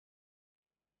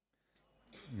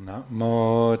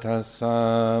Namo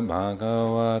tassa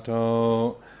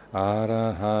bhagavato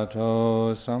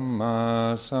arahato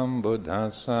samma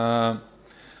sambuddhassa.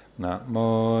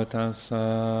 Namo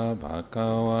tassa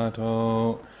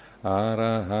bhagavato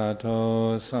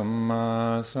arahato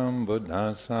samma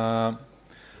sambuddhassa.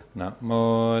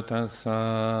 Namo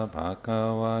tassa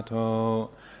bhagavato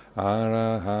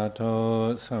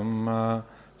arahato samma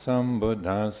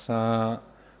sambuddhassa.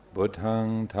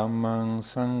 Buddhang Dhammang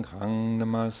Sanghang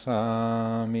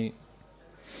Namasami.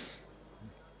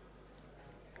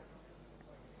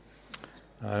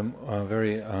 I'm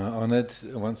very honored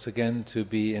once again to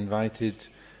be invited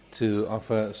to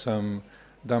offer some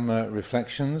Dhamma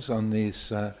reflections on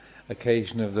this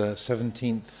occasion of the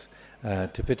 17th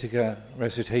Tipitaka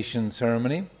recitation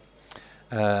ceremony.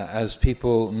 As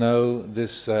people know,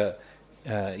 this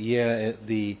year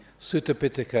the Sutta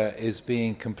Pitaka is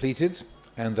being completed,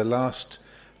 and the last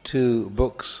two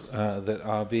books that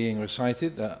are being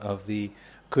recited of the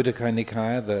Khuddaka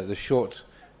Nikaya, the short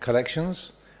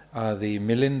collections, are the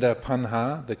Milinda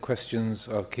Panha, the questions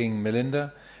of King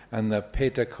Milinda, and the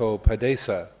Petako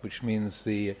Padesa, which means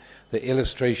the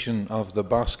illustration of the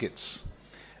baskets.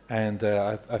 And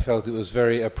I felt it was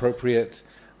very appropriate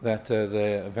that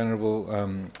the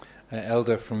Venerable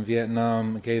Elder from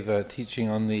Vietnam gave a teaching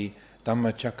on the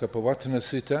Dhammacakkappavattana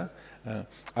Sutta.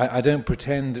 I don't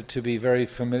pretend to be very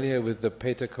familiar with the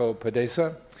Petako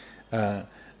Padesa,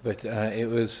 but it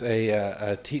was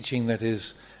a teaching that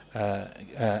is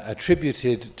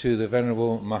attributed to the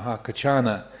Venerable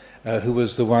Mahakachana, who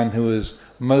was the one who was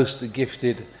most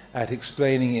gifted at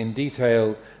explaining in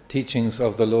detail teachings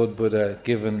of the Lord Buddha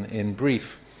given in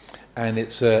brief. And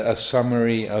it's a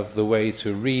summary of the way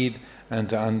to read and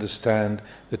to understand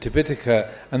the Tipitaka,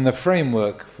 and the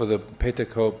framework for the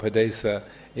Petako Padesa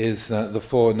is the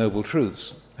Four Noble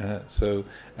Truths. So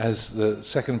as the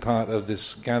second part of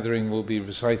this gathering will be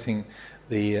reciting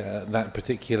that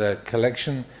particular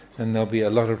collection, then there'll be a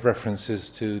lot of references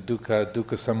to dukkha,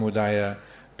 dukkha samudaya,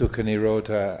 dukkha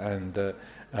nirodha, and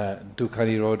dukkha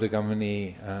nirodha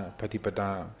gamani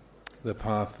patipada, the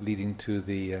path leading to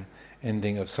the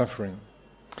ending of suffering.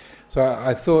 So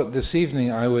I thought this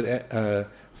evening I would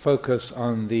focus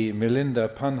on the Milinda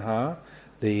Panha,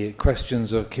 the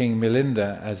questions of King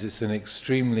Milinda, as it's an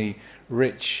extremely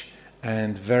rich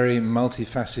and very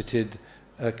multifaceted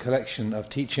collection of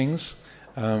teachings.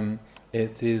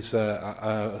 It is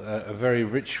a very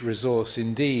rich resource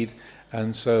indeed,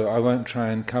 and so I won't try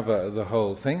and cover the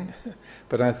whole thing,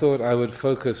 but I thought I would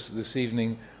focus this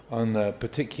evening on a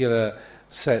particular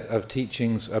set of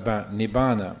teachings about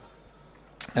Nibbana.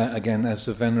 Again, as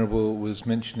the Venerable was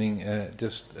mentioning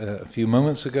just a few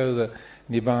moments ago, that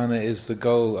Nibbana is the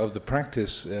goal of the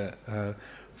practice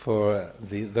for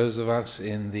those of us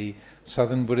in the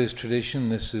Southern Buddhist tradition.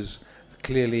 This is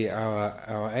clearly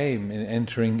our aim in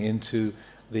entering into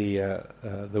the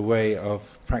way of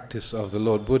practice of the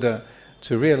Lord Buddha,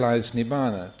 to realize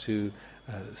Nibbana, to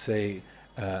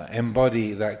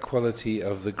embody that quality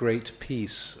of the great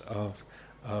peace of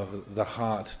the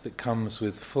heart that comes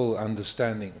with full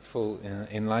understanding, full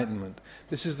enlightenment.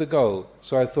 This is the goal.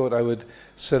 So I thought I would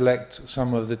select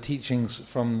some of the teachings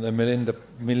from the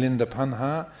Milinda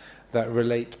Panha that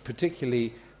relate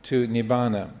particularly to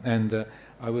Nibbana. And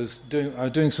I was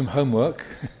doing some homework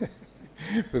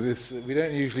for this. We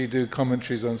don't usually do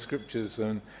commentaries on scriptures,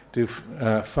 and do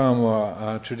far more.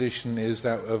 Our tradition is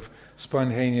that of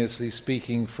spontaneously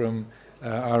speaking from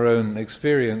our own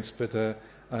experience, but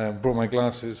I brought my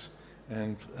glasses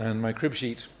and my crib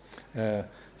sheet,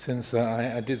 since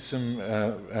I did some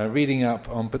reading up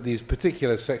on these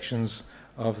particular sections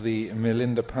of the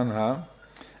Milinda Panha,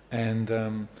 and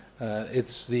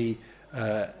it's in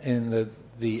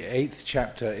the 8th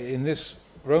chapter. In this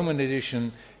Roman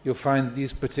edition, you'll find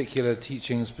these particular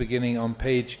teachings beginning on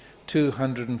page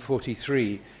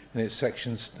 243, and it's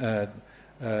sections I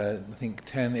think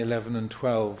 10, 11 and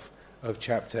 12 of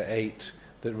chapter 8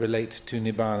 that relate to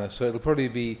Nibbana. So it'll probably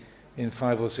be in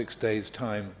 5 or 6 days'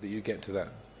 time that you get to that.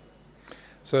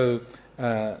 So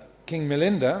King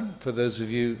Milinda, for those of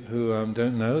you who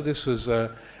don't know, this was a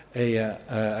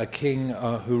king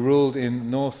who ruled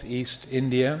in northeast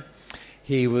India.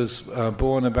 He was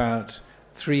born about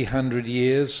 300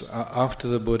 years after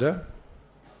the Buddha.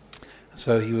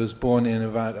 So he was born in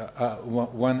about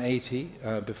 180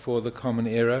 before the Common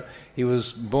Era. He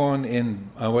was born in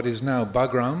what is now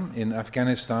Bagram in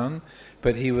Afghanistan,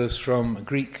 but he was from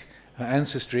Greek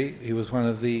ancestry. He was one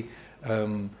of the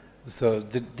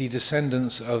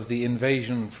descendants of the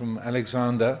invasion from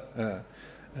Alexander,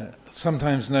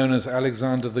 sometimes known as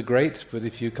Alexander the Great, but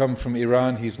if you come from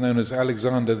Iran, he's known as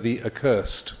Alexander the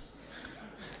Accursed.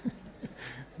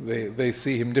 they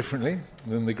see him differently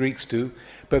than the Greeks do.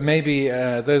 But maybe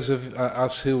those of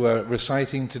us who are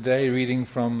reciting today, reading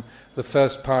from the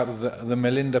first part of the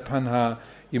Milinda Panha,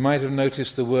 you might have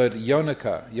noticed the word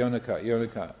Yonika, Yonika,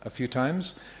 Yonika a few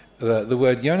times. The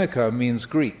word Yonika means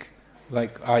Greek,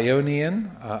 like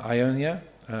Ionian, Ionia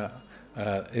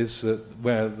is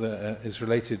is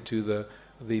related to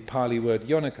the Pali word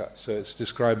Yonika. So it's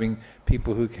describing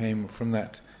people who came from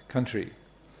that country.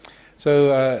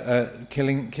 So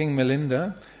King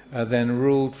Milinda then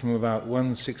ruled from about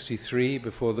 163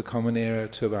 before the Common Era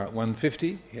to about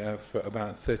 150 for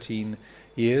about 13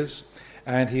 years.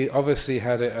 And he obviously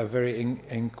had a very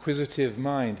inquisitive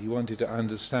mind. He wanted to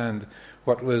understand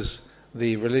what was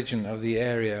the religion of the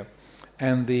area.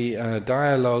 And the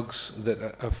dialogues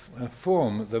that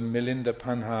form the Milinda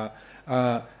Panha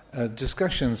are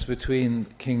discussions between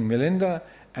King Milinda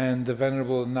and the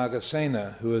Venerable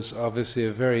Nagasena, who was obviously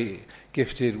a very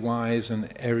gifted, wise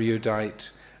and erudite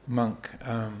monk,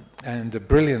 and a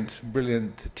brilliant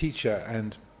teacher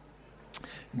and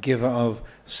giver of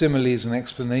similes and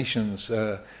explanations,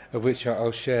 of which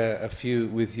I'll share a few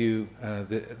with you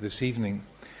this evening.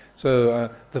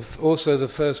 So also the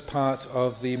first part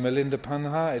of the Milinda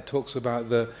Panha, it talks about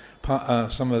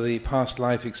some of the past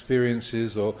life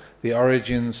experiences or the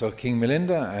origins of King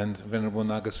Milinda and Venerable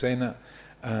Nagasena,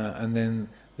 and then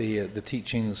the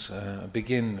teachings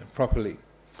begin properly.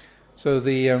 So of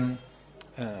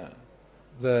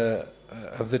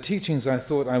the teachings I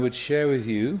thought I would share with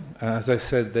you, as I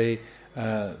said,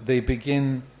 they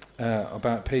begin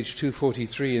about page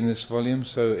 243 in this volume.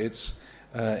 So it's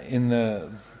in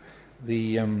the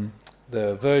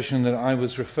version that I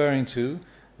was referring to.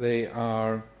 They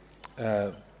are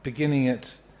beginning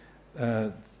at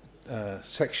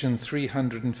section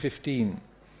 315,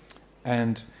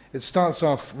 and it starts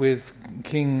off with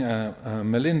King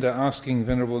Milinda asking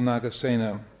Venerable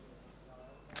Nagasena,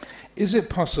 "Is it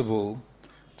possible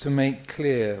to make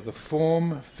clear the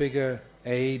form, figure,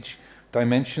 age,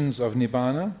 dimensions of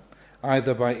Nibbana,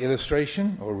 either by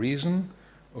illustration or reason,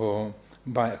 or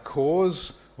by a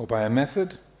cause or by a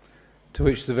method?" To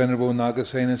which the Venerable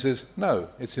Nagasena says, "No,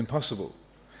 it's impossible."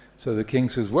 So the king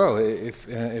says, "Well,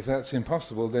 if that's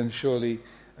impossible, then surely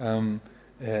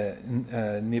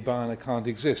Nibbana can't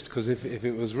exist, because if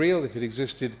it was real, if it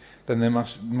existed, then there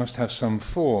must have some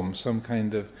form, some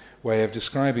kind of way of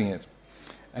describing it."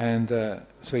 And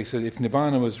so he said, if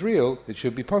Nibbana was real, it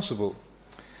should be possible.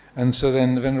 And so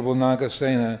then the Venerable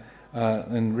Nagasena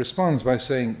then responds by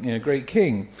saying, "Great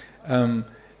king,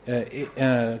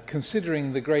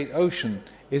 considering the great ocean,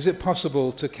 is it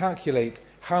possible to calculate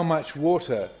how much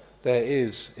water there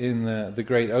is in the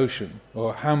great ocean,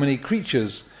 or how many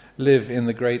creatures live in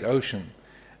the great ocean?"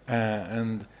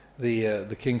 And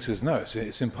the king says, "No,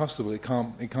 it's impossible. It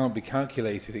can't be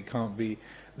calculated. It can't be.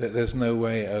 There's no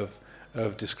way of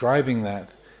describing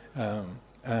that."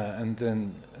 And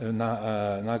then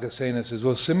Nagasena says,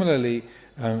 "Well, similarly,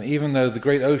 even though the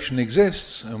great ocean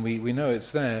exists and we know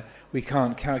it's there, we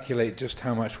can't calculate just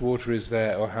how much water is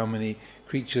there or how many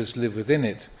creatures live within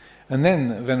it." And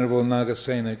then Venerable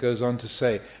Nagasena goes on to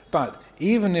say, "But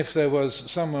even if there was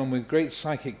someone with great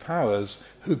psychic powers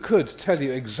who could tell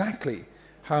you exactly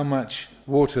how much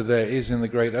water there is in the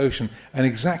great ocean and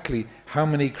exactly how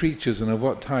many creatures and of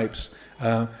what types,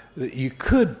 you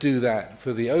could do that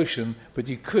for the ocean, but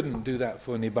you couldn't do that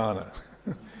for Nibbana."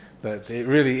 That it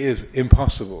really is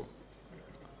impossible.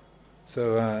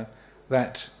 So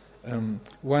that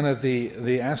one of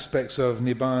the aspects of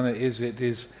Nibbana is it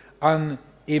is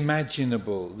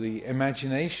unimaginable. The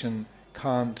imagination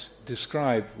can't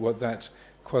describe what that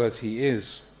quality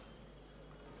is.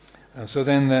 And so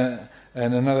then,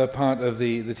 and another part of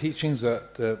the teachings,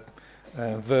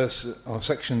 verse or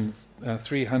section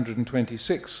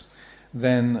 326,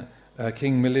 then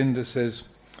King Milinda says,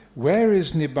 "Where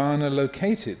is Nibbana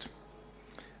located?"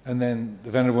 And then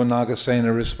the Venerable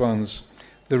Nagasena responds,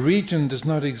 "The region does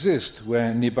not exist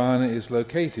where Nibbana is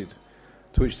located."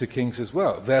 To which the king says,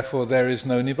 "Well, therefore there is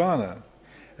no Nibbana."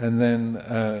 And then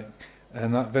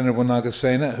Venerable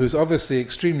Nagasena, who's obviously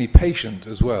extremely patient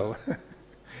as well,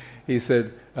 he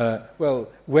said, "Well,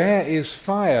 where is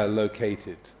fire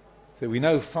located?" So we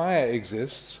know fire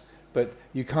exists, but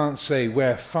you can't say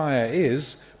where fire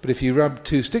is, but if you rub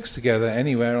two sticks together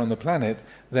anywhere on the planet,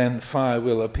 then fire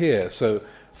will appear. So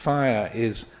fire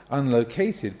is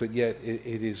unlocated, but yet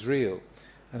it is real.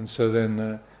 And so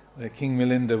then King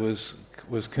Milinda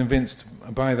was convinced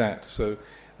by that. So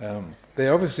they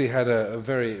obviously had a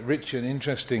very rich and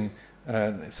interesting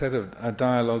set of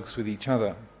dialogues with each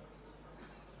other.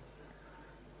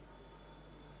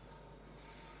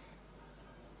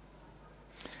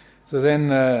 So then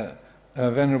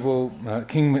Venerable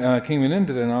King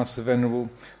Milinda then asked the Venerable,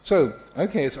 so,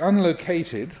 okay, it's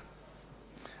unlocated,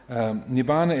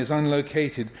 Nibbana is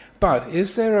unlocated, but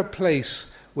is there a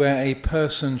place where a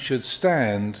person should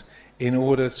stand in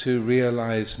order to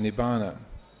realize Nibbana?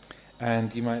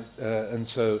 And you might,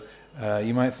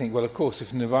 you might think, well, of course, if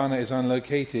Nibbana is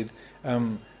unlocated,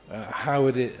 how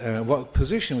would it? What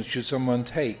position should someone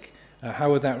take?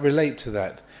 How would that relate to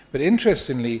that? But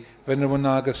interestingly, Venerable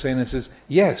Nagasena says,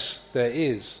 yes, there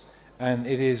is, and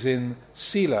it is in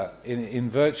sila, in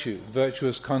virtue,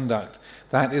 virtuous conduct.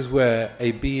 That is where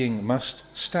a being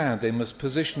must stand. They must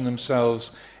position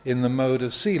themselves in the mode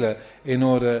of sila in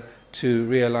order to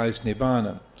realize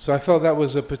Nibbana. So I felt that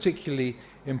was a particularly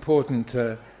important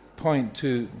point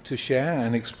to share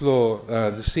and explore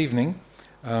this evening.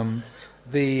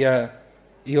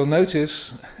 You'll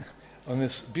notice on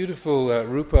this beautiful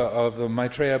rupa of the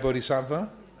Maitreya Bodhisattva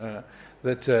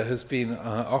that has been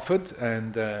offered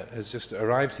and has just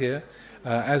arrived here.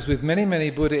 As with many, many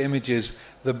Buddha images,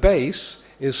 the base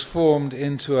is formed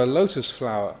into a lotus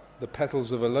flower, the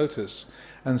petals of a lotus.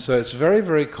 And so it's very,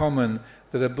 very common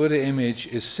that a Buddha image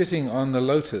is sitting on the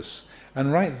lotus.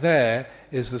 And right there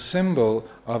is the symbol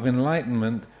of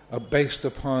enlightenment based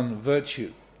upon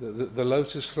virtue. The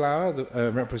lotus flower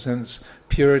represents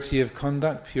purity of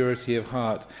conduct, purity of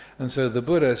heart. And so the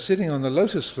Buddha sitting on the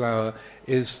lotus flower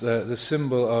is the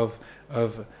symbol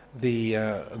of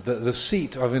the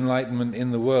seat of enlightenment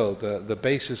in the world, the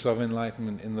basis of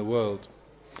enlightenment in the world.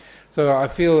 So I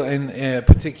feel,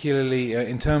 particularly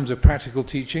in terms of practical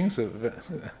teachings,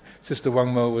 Sister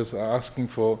Wang Mo was asking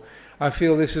for, I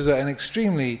feel this is an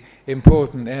extremely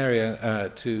important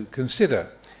area to consider,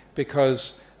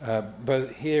 because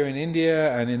both here in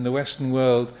India and in the Western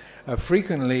world,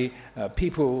 frequently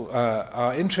people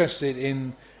are interested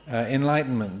in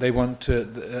enlightenment. They want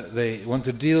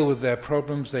to deal with their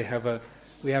problems. We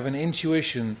have an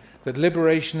intuition that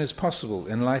liberation is possible,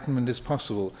 enlightenment is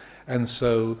possible, and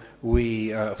so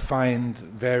we find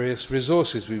various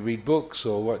resources. We read books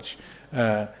or watch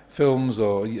films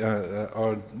or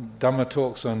Dhamma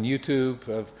talks on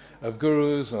YouTube of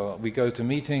gurus, or we go to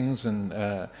meetings and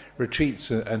retreats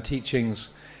and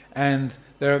teachings, and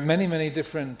there are many, many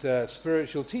different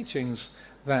spiritual teachings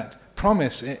that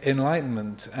promise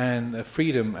enlightenment and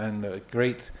freedom and a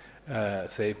great,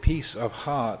 say, peace of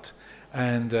heart,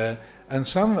 and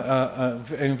some,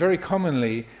 and very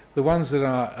commonly, the ones that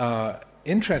are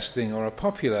interesting or are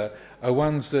popular are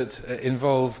ones that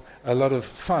involve a lot of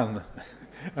fun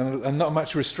and not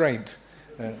much restraint,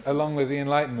 along with the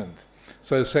enlightenment.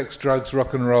 So sex, drugs,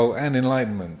 rock and roll, and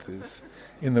enlightenment is,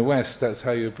 in the West, that's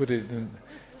how you put it.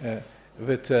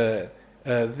 But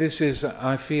this is,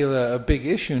 I feel, a big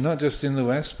issue, not just in the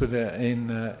West, but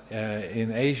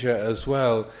in Asia as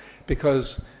well,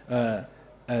 because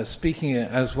speaking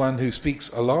as one who speaks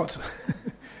a lot,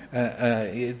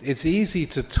 it's easy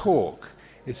to talk,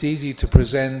 it's easy to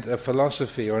present a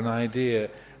philosophy or an idea,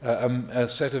 a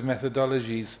set of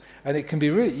methodologies, and you can be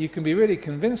really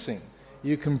convincing.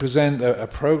 You can present a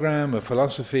program, a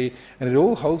philosophy, and it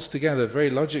all holds together very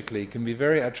logically, can be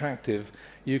very attractive.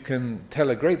 You can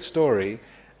tell a great story,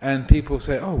 and people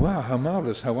say, oh wow, how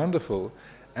marvelous, how wonderful.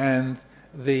 And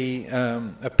the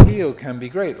appeal can be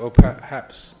great, or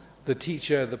perhaps the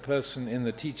teacher, the person in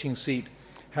the teaching seat,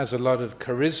 has a lot of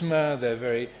charisma, they're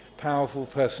very powerful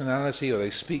personality, or they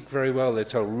speak very well, they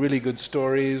tell really good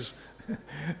stories,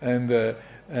 and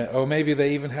or maybe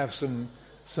they even have some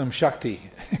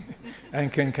shakti,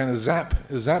 and can kind of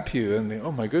zap you, and think,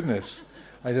 oh my goodness,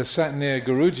 I just sat near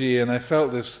Guruji and I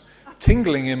felt this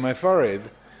tingling in my forehead,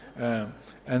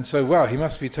 and so wow, he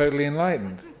must be totally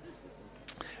enlightened.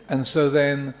 And so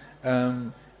then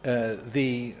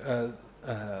the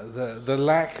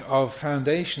lack of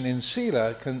foundation in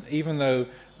sila can, even though,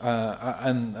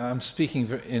 and I'm speaking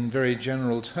in very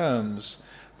general terms,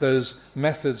 those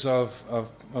methods of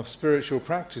spiritual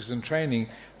practice and training,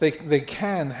 they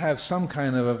can have some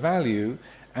kind of a value,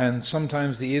 and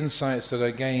sometimes the insights that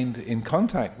are gained in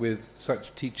contact with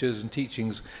such teachers and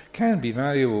teachings can be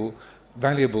valuable,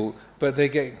 but they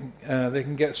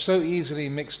can get so easily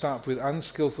mixed up with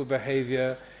unskillful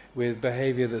behavior, with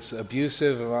behavior that's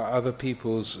abusive of other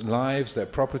people's lives, their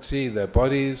property, their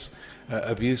bodies,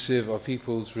 abusive of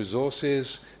people's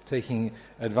resources, taking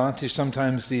advantage.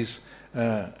 Sometimes these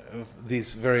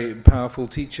very powerful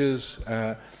teachers,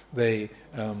 they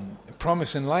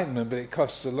promise enlightenment, but it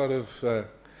costs a lot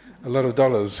of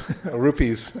dollars,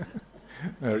 rupees,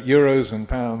 euros and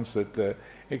pounds. That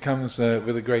it comes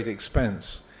with a great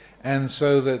expense, and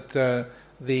so that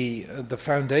the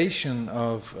foundation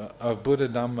of Buddha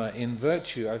Dhamma in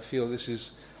virtue, I feel this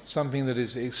is something that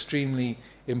is extremely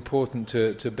important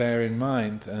to bear in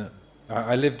mind.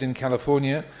 I lived in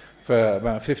California for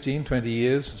about 15, 20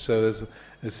 years, so there's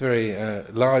this very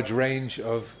large range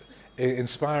of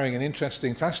inspiring and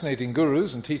interesting, fascinating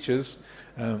gurus and teachers,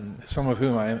 some of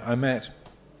whom I met.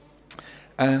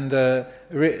 And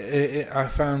I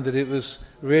found that it was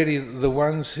really the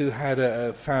ones who had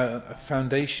a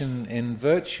foundation in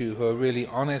virtue, who are really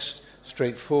honest,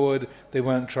 straightforward. They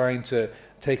weren't trying to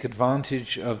take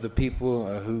advantage of the people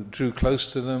who drew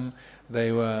close to them.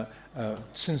 They were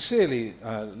sincerely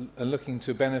looking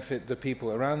to benefit the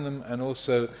people around them, and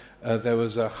also there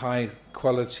was a high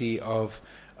quality of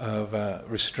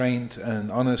restraint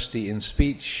and honesty in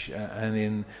speech and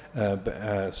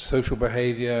in social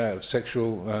behavior,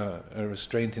 sexual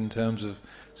restraint in terms of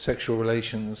sexual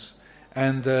relations.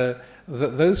 And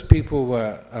those people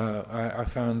were, I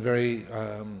found, very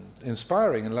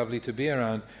inspiring and lovely to be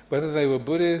around, whether they were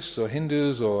Buddhists or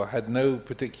Hindus or had no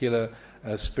particular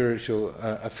spiritual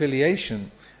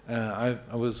affiliation. I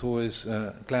was always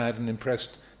glad and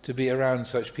impressed to be around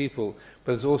such people.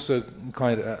 But there's also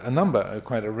quite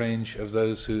a range of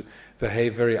those who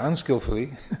behave very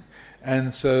unskillfully,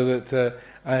 and so that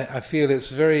I feel it's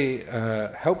very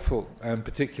helpful and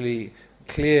particularly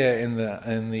clear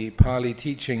in the Pali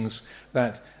teachings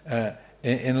that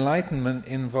enlightenment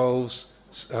involves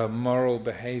moral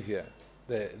behavior.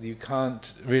 That you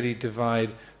can't really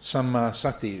divide samma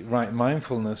sati, right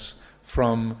mindfulness,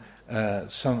 from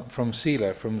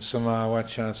sila, from samma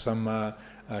vaca, samma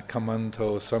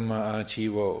kamanto, samma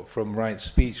achivo, from right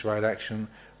speech, right action,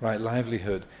 right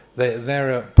livelihood.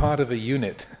 They're a part of a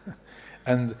unit,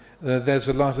 and there's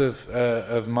a lot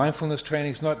of mindfulness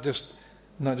trainings, not just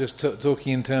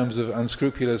talking in terms of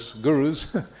unscrupulous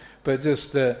gurus, but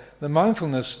just the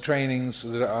mindfulness trainings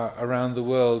that are around the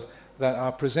world that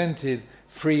are presented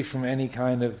free from any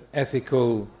kind of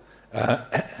ethical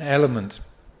element.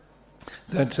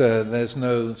 That there's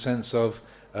no sense of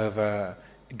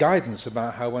guidance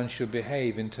about how one should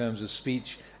behave in terms of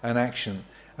speech and action,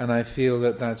 and I feel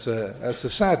that that's a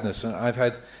sadness. And I've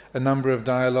had a number of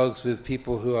dialogues with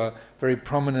people who are very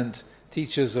prominent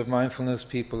teachers of mindfulness,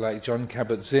 people like Jon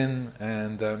Kabat-Zinn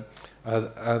and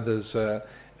others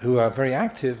who are very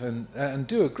active and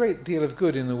do a great deal of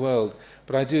good in the world.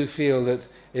 But I do feel that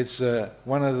it's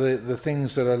one of the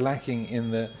things that are lacking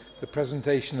in the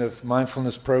presentation of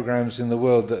mindfulness programs in the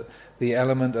world, that the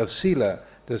element of sila,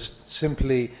 just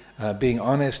simply being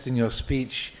honest in your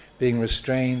speech, being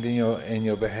restrained in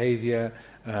your behavior,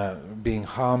 being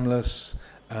harmless,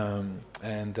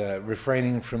 and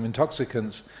refraining from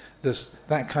intoxicants.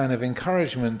 That kind of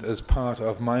encouragement as part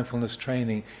of mindfulness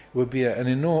training would be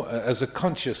as a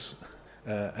conscious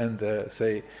and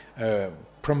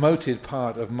promoted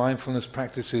part of mindfulness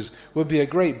practices, would be a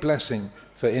great blessing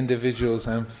for individuals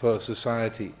and for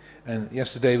society. And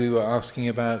yesterday we were asking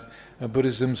about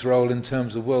Buddhism's role in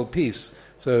terms of world peace.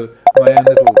 So my own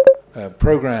little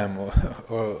program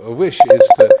or wish is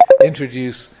to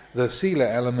introduce the sila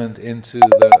element into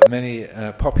the many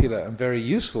popular and very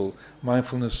useful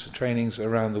mindfulness trainings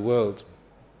around the world.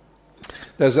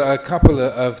 There's a couple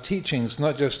of teachings,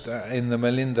 not just in the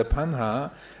Milinda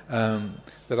Panha,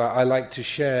 that I like to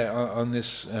share on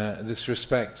this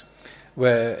respect,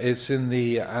 where it's in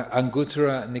the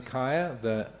Anguttara Nikaya,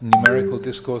 the numerical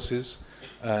discourses,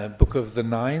 Book of the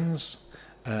Nines,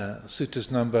 suttas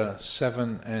number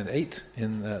 7 and 8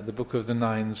 in the Book of the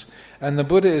Nines. And the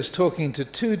Buddha is talking to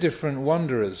two different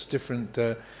wanderers, different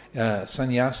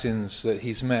sannyasins that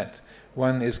he's met.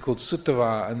 One is called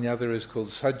Suttava and the other is called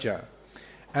Sajja.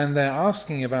 And they're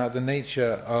asking about the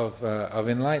nature of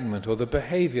enlightenment, or the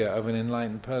behavior of an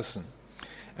enlightened person.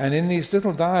 And in these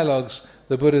little dialogues,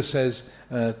 the Buddha says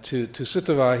to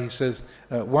Suttava, he says,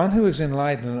 one who is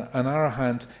enlightened, an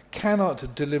arahant,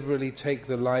 cannot deliberately take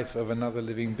the life of another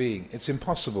living being. It's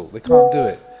impossible. They can't do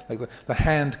it. Like the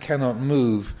hand cannot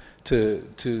move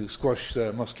to squash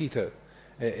the mosquito.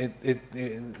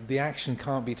 The action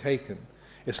can't be taken.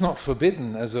 It's not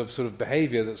forbidden as a sort of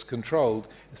behavior that's controlled.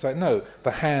 It's like, no,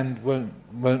 the hand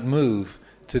won't move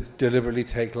to deliberately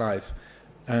take life.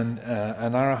 And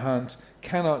an arahant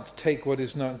cannot take what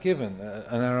is not given.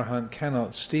 An arahant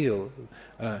cannot steal.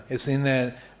 It's in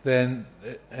their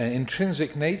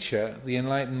intrinsic nature. The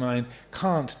enlightened mind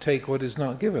can't take what is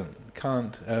not given.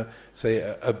 Can't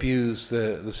abuse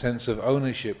the sense of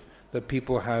ownership that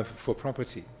people have for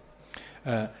property.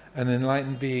 An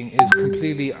enlightened being is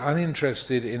completely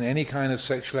uninterested in any kind of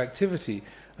sexual activity.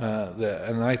 The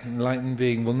enlightened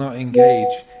being will not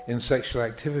engage in sexual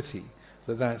activity.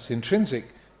 That's intrinsic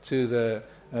to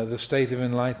the state of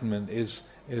enlightenment, is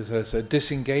a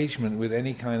disengagement with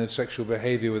any kind of sexual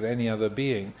behavior with any other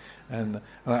being. And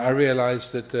I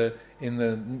realized that in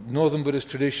the Northern Buddhist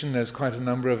tradition there's quite a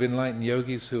number of enlightened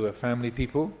yogis who are family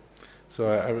people.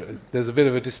 So there's a bit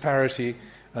of a disparity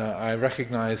I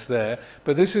recognize there.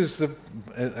 But this is,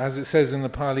 as it says in the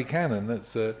Pali Canon,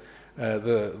 that's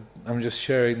I'm just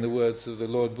sharing the words of the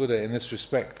Lord Buddha in this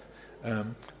respect,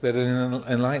 that an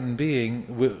enlightened being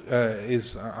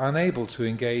is unable to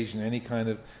engage in any kind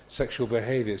of sexual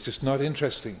behavior. It's just not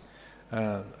interesting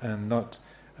and not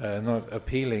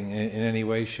appealing in any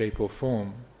way, shape or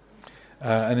form.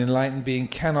 An enlightened being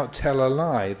cannot tell a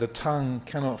lie. The tongue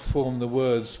cannot form the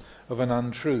words of an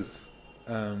untruth.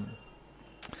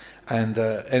 And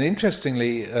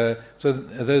interestingly, so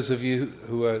those of you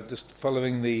who are just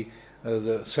following the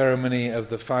ceremony of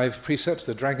the 5 precepts,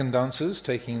 the dragon dancers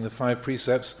taking the 5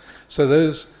 precepts, so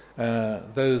those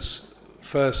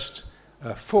first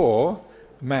 4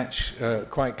 match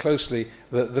quite closely.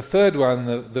 The third one,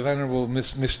 the Venerable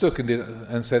mistook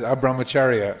and said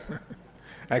abrahmacharya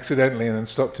accidentally, and then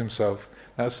stopped himself.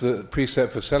 That's the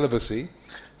precept for celibacy,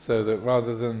 so that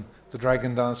rather than the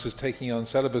dragon dancers taking on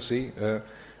celibacy,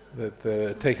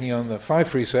 taking on the 5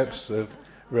 precepts of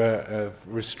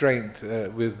restraint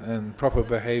and proper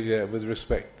behavior with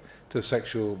respect to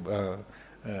sexual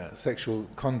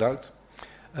conduct.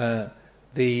 So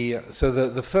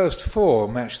the first 4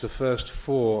 match the first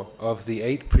 4 of the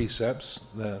 8 precepts,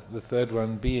 the third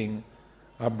one being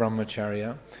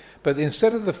abrahmacharya. But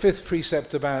instead of the 5th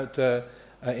precept about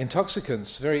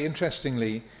intoxicants, very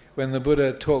interestingly, when the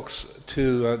Buddha talks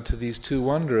to these 2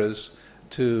 wanderers,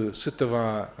 to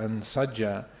Suttava and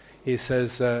Sajja, he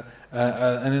says an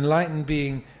enlightened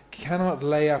being cannot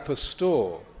lay up a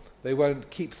store. They won't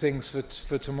keep things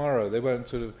for tomorrow. They won't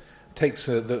sort of take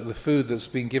the food that's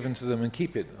been given to them and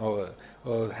keep it, or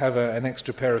have an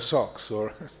extra pair of socks,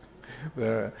 or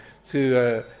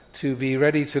to be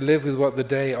ready to live with what the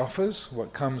day offers,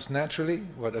 what comes naturally,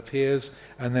 what appears,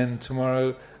 and then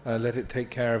tomorrow let it take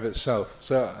care of itself.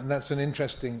 So and that's an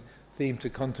interesting theme to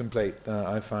contemplate.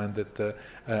 I find that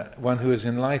one who is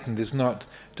enlightened is not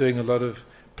doing a lot of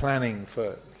planning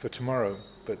for tomorrow,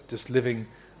 but just living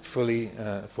fully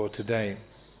for today.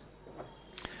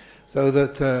 So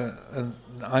that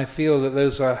I feel that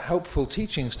those are helpful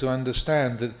teachings to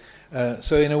understand that.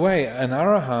 So in a way, an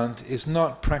arahant is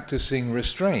not practicing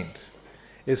restraint.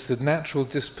 It's the natural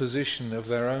disposition of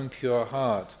their own pure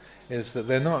heart, is that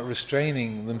they're not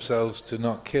restraining themselves to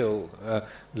not kill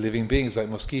living beings like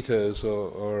mosquitoes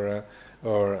or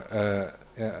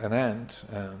an ant,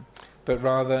 but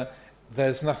rather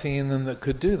there's nothing in them that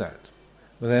could do that.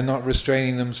 They're not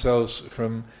restraining themselves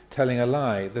from telling a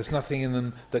lie. There's nothing in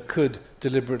them that could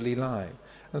deliberately lie.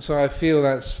 And so I feel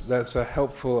that's a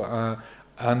helpful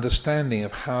understanding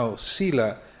of how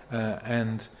sila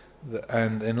and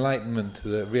enlightenment,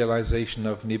 the realization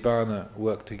of nibbana,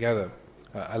 work together.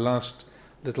 A last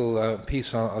little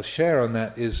piece I'll share on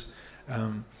that is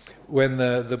when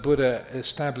the Buddha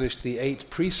established the 8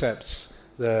 precepts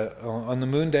on the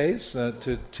moon days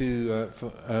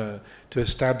to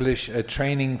establish a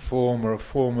training form or a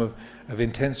form of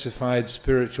intensified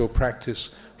spiritual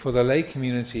practice for the lay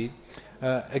community.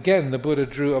 Again, the Buddha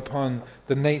drew upon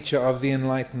the nature of the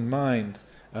enlightened mind.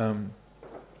 And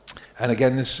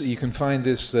again, you can find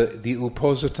this, the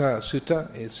Uposatha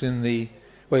Sutta.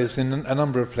 It's in a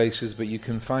number of places, but you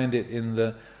can find it in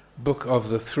the Book of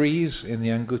the Threes in the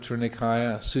Anguttara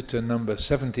Nikaya, Sutta number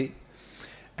 70.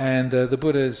 And the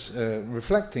Buddha is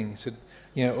reflecting. He said,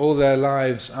 all their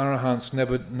lives, arahants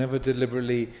never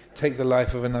deliberately take the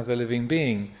life of another living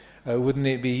being. Wouldn't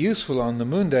it be useful on the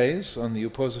moon days, on the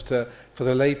Uposatha, for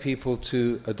the lay people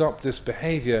to adopt this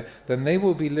behavior? Then they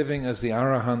will be living as the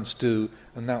arahants do,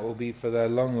 and that will be for their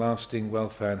long-lasting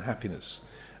welfare and happiness.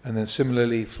 And then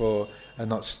similarly for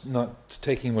not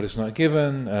taking what is not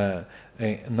given,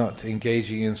 not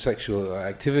engaging in sexual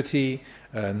activity,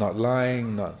 not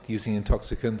lying, not using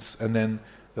intoxicants, and then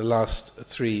the last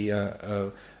 3,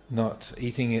 not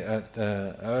eating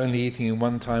only eating in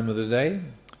one time of the day,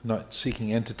 not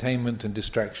seeking entertainment and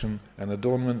distraction and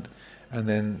adornment, and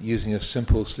then using a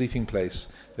simple sleeping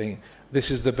place.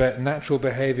 This is the natural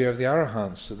behavior of the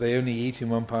arahants, that they only eat in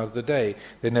one part of the day.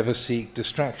 They never seek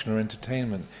distraction or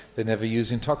entertainment. They never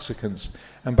use intoxicants.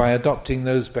 And by adopting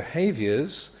those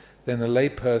behaviors, then a lay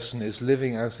person is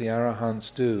living as the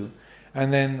arahants do.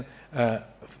 And then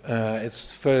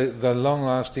it's for the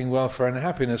long-lasting welfare and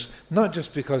happiness, not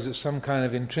just because it's some kind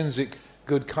of intrinsic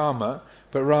good karma,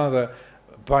 but rather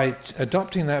by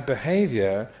adopting that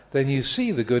behavior, then you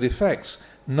see the good effects.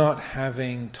 Not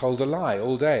having told a lie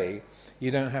all day, you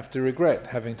don't have to regret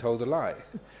having told a lie.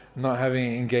 not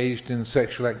having engaged in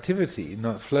sexual activity,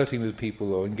 not flirting with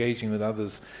people or engaging with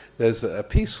others. There's a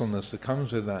peacefulness that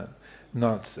comes with that.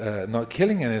 Not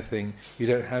killing anything, you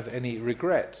don't have any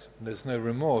regret. There's no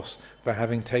remorse for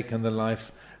having taken the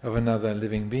life of another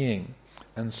living being,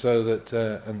 and so that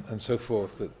and so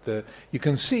forth. That you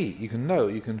can see, you can know,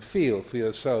 you can feel for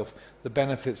yourself the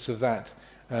benefits of that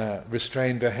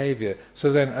restrained behavior.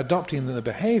 So then, adopting the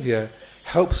behavior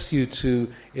helps you to,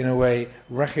 in a way,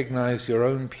 recognize your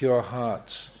own pure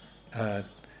heart's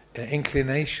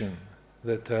inclination.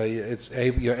 That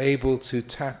you're able to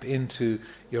tap into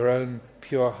your own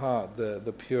pure heart,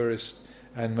 the purest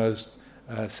and most,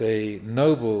 say,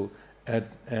 noble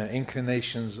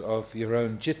inclinations of your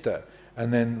own citta,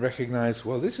 and then recognize,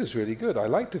 well, this is really good. I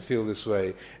like to feel this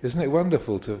way. Isn't it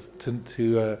wonderful to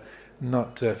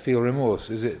not feel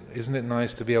remorse? Isn't it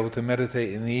nice to be able to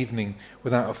meditate in the evening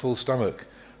without a full stomach?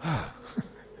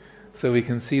 So we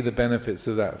can see the benefits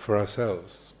of that for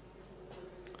ourselves.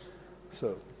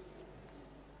 So,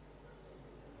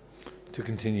 to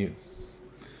continue.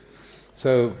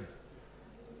 So,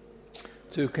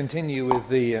 to continue with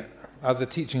the other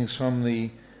teachings from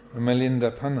the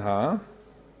Milinda Panha.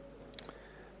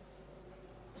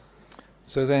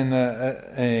 So then,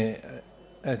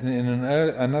 in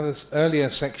another earlier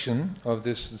section of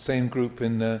this same group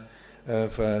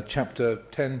of chapter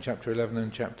 10, chapter 11,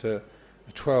 and chapter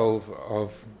 12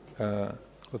 of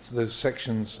those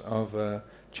sections of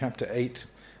chapter 8,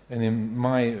 and in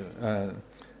my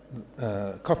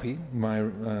copy,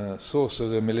 my source of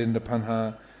the Milinda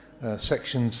Panha,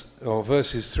 sections or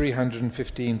verses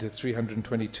 315 to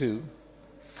 322.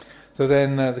 So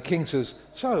then the king says,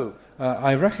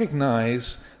 I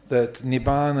recognize that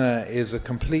Nibbana is a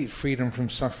complete freedom from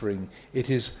suffering. It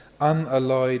is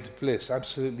unalloyed bliss,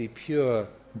 absolutely pure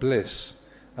bliss.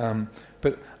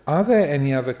 But are there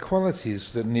any other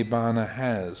qualities that Nibbana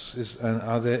has? And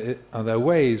are there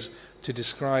ways to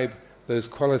describe those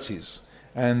qualities?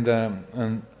 And the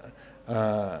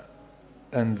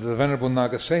Venerable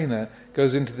Nagasena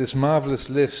goes into this marvelous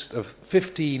list of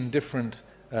 15 different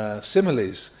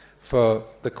similes for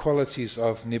the qualities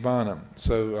of Nibbana.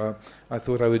 So I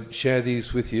thought I would share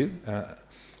these with you.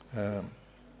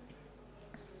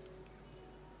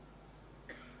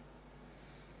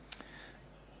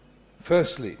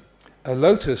 Firstly, a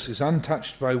lotus is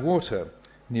untouched by water.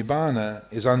 Nibbana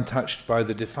is untouched by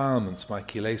the defilements, by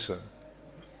kilesa.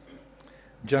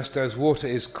 Just as water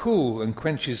is cool and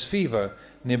quenches fever,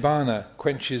 Nibbana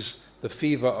quenches the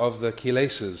fever of the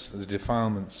kilesas, the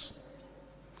defilements.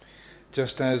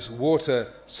 Just as water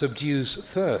subdues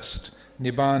thirst,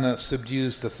 Nibbana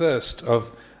subdues the thirst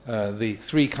of the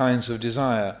three kinds of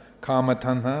desire: kama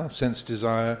tanha, sense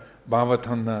desire; bhava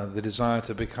tanha, the desire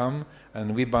to become;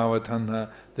 and vibhava tanha,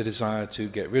 the desire to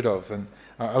get rid of. And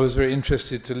I was very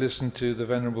interested to listen to the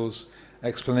Venerable's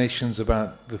explanations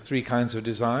about the three kinds of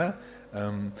desire.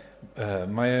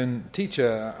 My own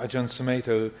teacher, Ajahn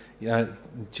Sumedho,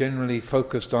 generally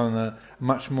focused on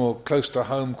much more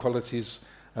close-to-home qualities.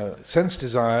 Sense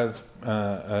desire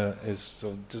is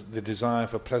sort of the desire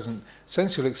for pleasant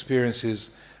sensual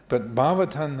experiences, but bhava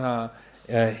tanha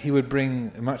he would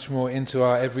bring much more into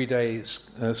our everyday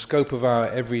scope of our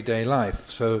everyday life.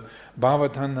 So bhava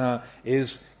tanha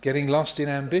is getting lost in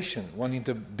ambition, wanting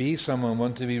to be someone,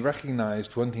 wanting to be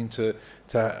recognized, wanting to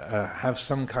have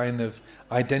some kind of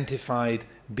identified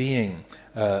being.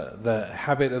 The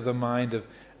habit of the mind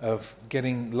of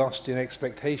getting lost in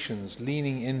expectations,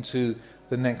 leaning into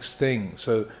the next thing.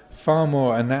 So far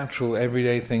more a natural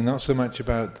everyday thing, not so much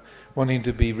about wanting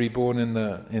to be reborn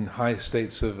in high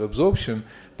states of absorption,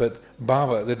 but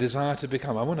bhava, the desire to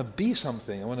become. I want to be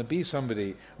something, I want to be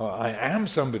somebody, or I am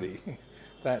somebody.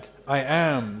 That I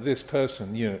am this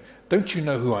person, don't you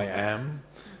know who I am?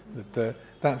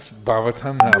 That's bhava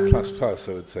tanha plus,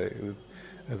 I would say.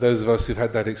 Those of us who've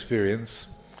had that experience.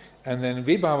 And then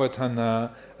vibhava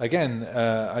tanha, again,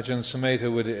 Ajahn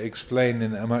Sumedho would explain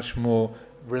in a much more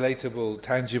relatable,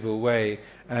 tangible way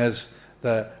as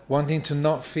the wanting to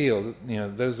not feel,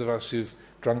 those of us who've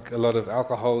drunk a lot of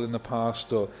alcohol in the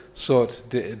past or sought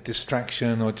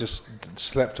distraction or just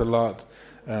slept a lot,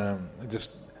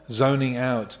 just zoning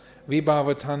out.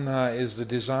 Vibhava tanha is the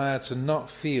desire to not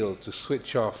feel, to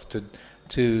switch off,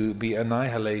 to be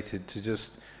annihilated, to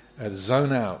just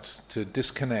zone out, to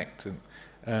disconnect.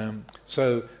 And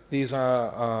so these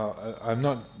are I'm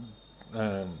not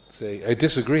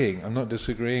disagreeing. I'm not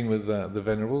disagreeing with the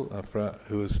Venerable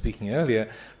who was speaking earlier,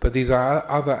 but these are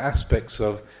other aspects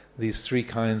of these three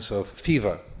kinds of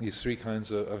fever, these three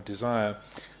kinds of desire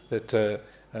that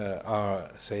are,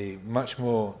 say, much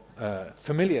more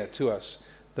familiar to us.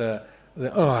 The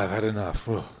oh, I've had enough.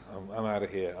 Oh, I'm out of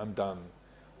here. I'm done.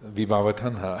 Vibhava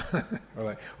tanha.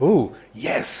 Like, oh,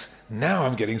 yes, now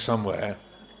I'm getting somewhere.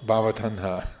 Bhava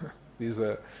tanha. These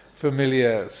are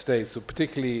familiar states,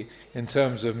 particularly in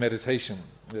terms of meditation.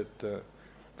 But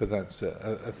that's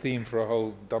a theme for a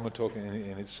whole Dhamma talk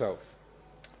in itself.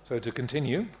 So to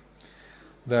continue,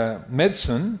 the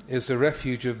medicine is the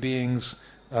refuge of beings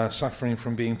suffering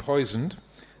from being poisoned.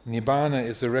 Nibbana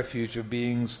is the refuge of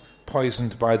beings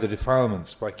poisoned by the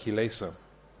defilements, by kilesa.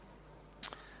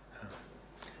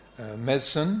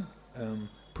 Medicine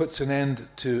puts an end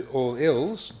to all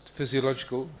ills,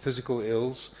 physical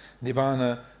ills.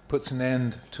 Nibbana puts an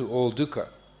end to all dukkha.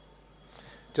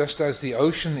 Just as the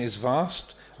ocean is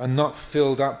vast and not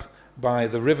filled up by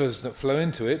the rivers that flow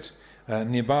into it,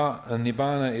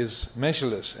 Nibbana is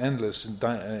measureless, endless.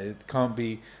 It can't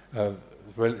be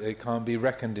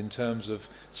reckoned in terms of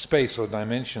space or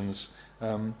dimensions,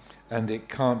 and it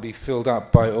can't be filled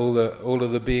up by all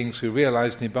of the beings who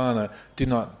realize Nibbana do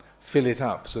not fill it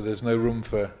up, so there's no room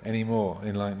for any more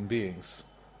enlightened beings.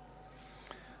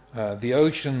 The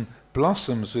ocean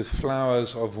blossoms with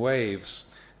flowers of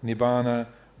waves. Nibbana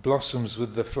blossoms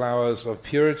with the flowers of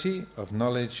purity, of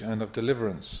knowledge, and of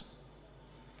deliverance.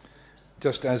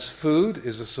 Just as food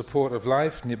is the support of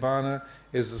life, Nibbana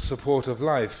is the support of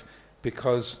life,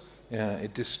 because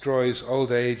it destroys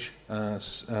old age,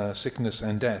 sickness,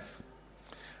 and death.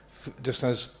 Just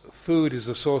as food is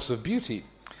the source of beauty,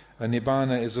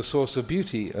 Nibbana is the source of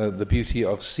beauty, the beauty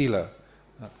of sila,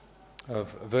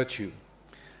 of virtue.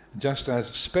 Just as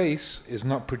space is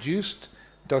not produced,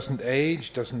 doesn't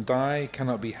age, doesn't die,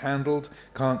 cannot be handled,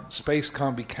 space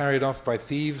can't be carried off by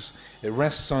thieves, it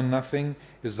rests on nothing,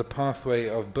 is the pathway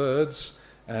of birds,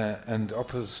 and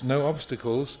offers no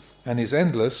obstacles, and is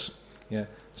endless,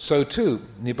 so too,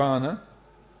 Nibbana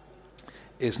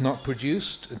is not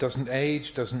produced, it doesn't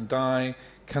age, doesn't die,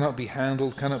 cannot be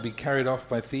handled, cannot be carried off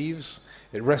by thieves,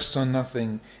 it rests on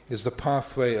nothing, is the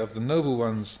pathway of the noble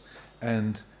ones,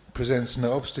 and presents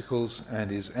no obstacles,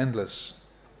 and is endless.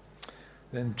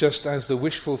 Then just as the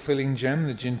wish-fulfilling gem,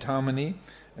 the Jintamani,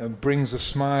 brings a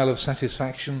smile of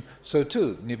satisfaction, so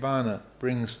too Nibbana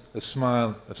brings a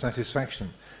smile of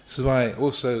satisfaction. This is why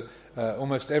also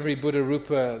almost every Buddha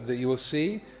Rupa that you will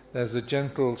see, there's a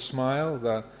gentle smile,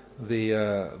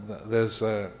 there's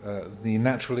the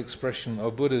natural expression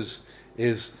of Buddhas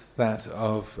is that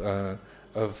of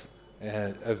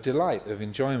delight, of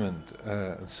enjoyment.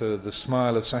 So the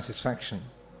smile of satisfaction.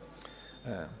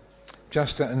 And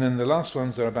then the last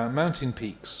ones are about mountain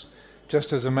peaks.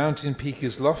 Just as a mountain peak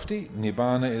is lofty,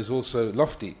 Nibbana is also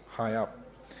lofty, high up.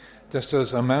 Just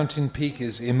as a mountain peak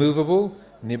is immovable,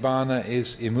 Nibbana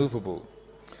is immovable.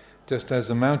 Just as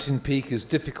a mountain peak is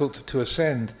difficult to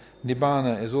ascend,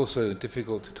 Nibbana is also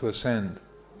difficult to ascend.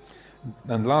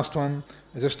 And last one,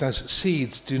 just as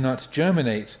seeds do not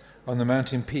germinate on the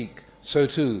mountain peak, so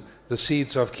too the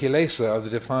seeds of kilesa, of the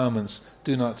defilements,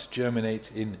 do not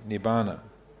germinate in Nibbana.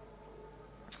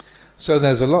 So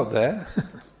there's a lot there.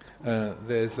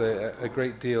 There's a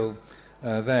great deal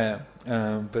there.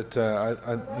 But I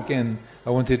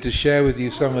wanted to share with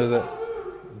you some of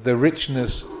the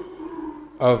richness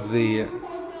of the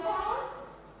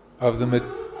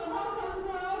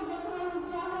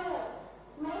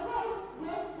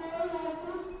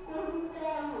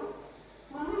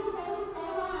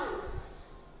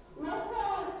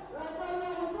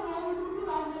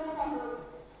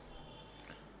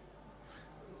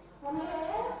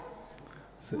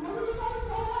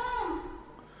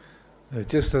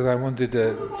just as I wanted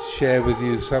to share with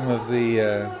you some of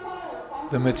the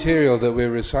material that we're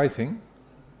reciting.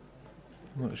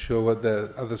 I'm not sure what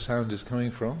the other sound is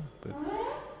coming from, but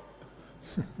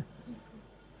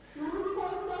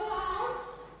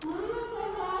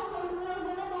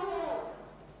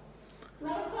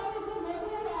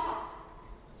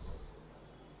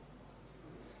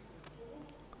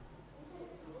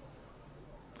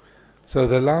so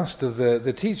the last of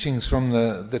the teachings from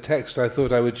the text I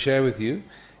thought I would share with you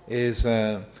is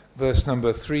verse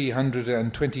number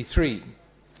 323.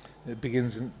 It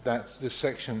begins, that's this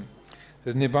section. It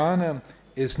says, Nibbana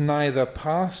is neither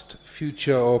past,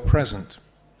 future or present.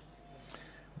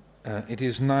 It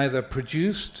is neither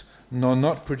produced, nor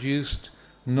not produced,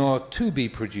 nor to be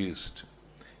produced.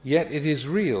 Yet it is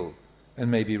real and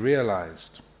may be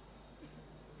realized.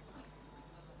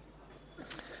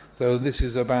 So this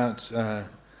is about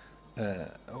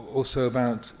also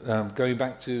about going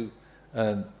back to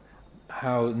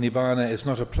how Nibbana is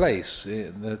not a place,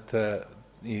 that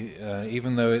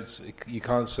even though you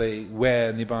can't say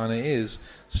where Nibbana is,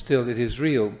 still it is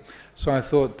real. So I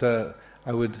thought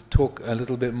I would talk a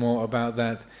little bit more about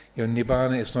that.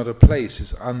 Nibbana is not a place;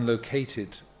 it's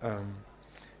unlocated,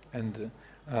 and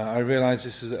I realize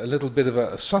this is a little bit of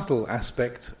a subtle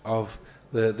aspect of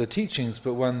the teachings,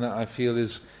 but one that I feel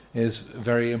is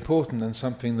very important and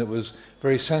something that was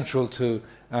very central to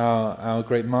our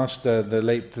great master, the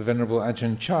late Venerable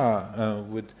Ajahn Chah,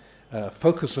 would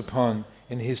focus upon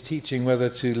in his teaching, whether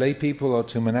to lay people or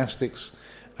to monastics.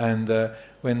 And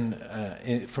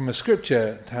from a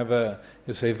scripture, to have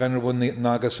you say Venerable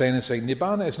Nagasena saying,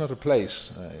 Nibbana is not a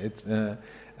place,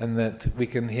 and that we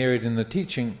can hear it in the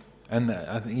teaching. And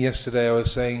I think yesterday I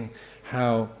was saying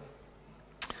how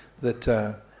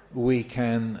that we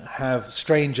can have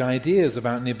strange ideas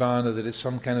about Nibbana, that it's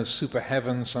some kind of super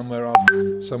heaven somewhere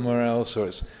else, or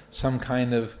it's some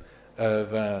kind of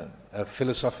a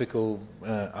philosophical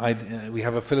idea. We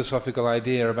have a philosophical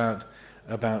idea about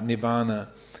Nibbana,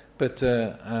 but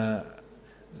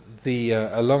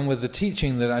along with the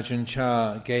teaching that Ajahn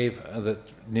Chah gave, that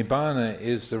Nibbana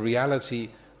is the reality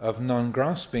of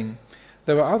non-grasping,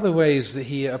 there were other ways that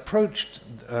he approached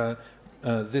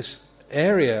this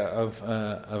area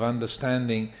of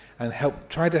understanding and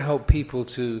try to help people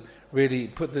to really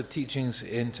put the teachings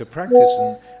into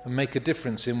practice and make a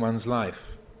difference in one's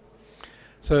life.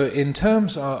 So in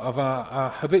terms of our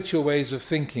habitual ways of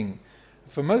thinking,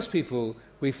 for most people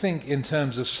we think in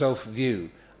terms of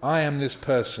self-view. I am this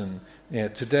person.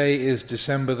 Today is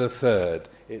December the 3rd.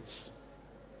 It's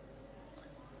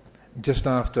just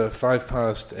after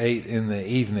 8:05 in the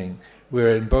evening.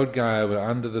 We're in Bodh Gaya, we're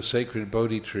under the sacred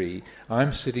Bodhi tree.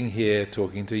 I'm sitting here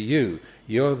talking to you.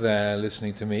 You're there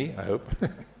listening to me, I hope.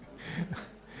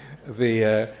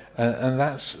 And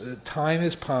that's, time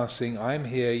is passing, I'm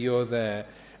here, you're there.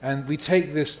 And we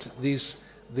take these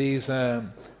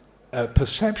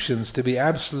perceptions to be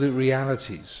absolute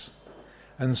realities.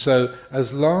 And so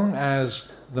as long as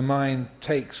the mind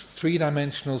takes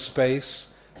three-dimensional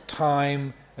space,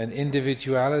 time and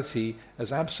individuality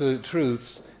as absolute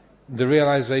truths, the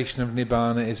realization of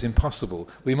Nibbana is impossible.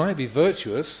 We might be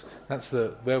virtuous, that's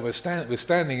where we're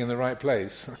standing in the right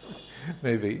place,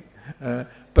 maybe.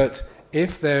 But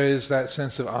if there is that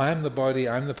sense of I am the body,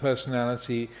 I'm the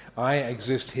personality, I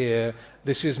exist here,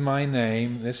 this is my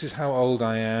name, this is how old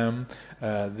I am,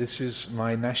 this is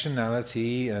my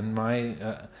nationality, and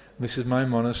this is my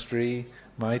monastery,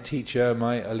 my teacher,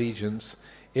 my allegiance.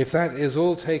 If that is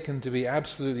all taken to be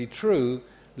absolutely true,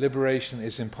 liberation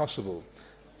is impossible.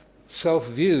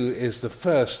 Self-view is the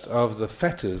first of the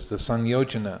fetters, the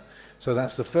sangyojana. So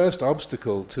that's the first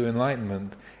obstacle to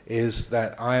enlightenment, is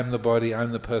that I am the body,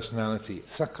 I'm the personality,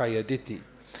 sakkaya ditthi.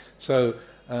 So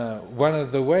one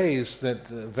of the ways that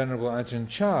Venerable Ajahn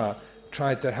Chah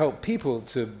tried to help people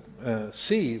to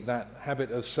see that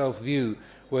habit of self-view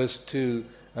was to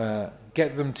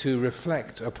get them to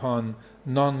reflect upon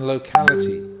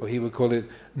non-locality, or he would call it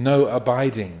no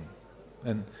abiding.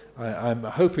 And I'm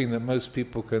hoping that most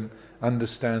people can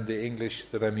understand the English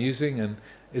that I'm using, and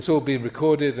it's all been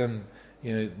recorded, and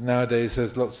nowadays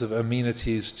there's lots of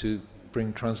amenities to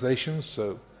bring translations,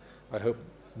 so I hope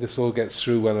this all gets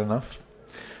through well enough.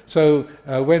 So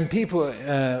when people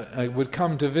would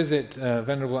come to visit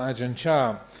Venerable Ajahn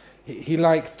Chah, he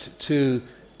liked to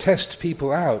test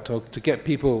people out, or to get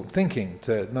people thinking,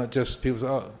 to not just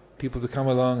people to come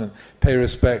along and pay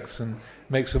respects and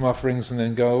make some offerings and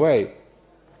then go away.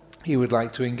 He would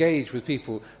like to engage with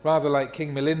people, rather like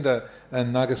King Milinda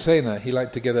and Nagasena. He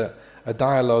liked to get a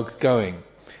dialogue going.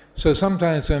 So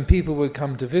sometimes when people would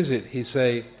come to visit, he'd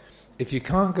say, if you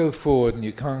can't go forward and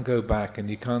you can't go back and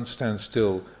you can't stand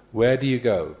still, where do you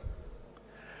go?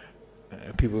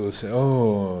 People would say,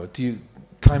 oh, do you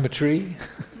climb a tree?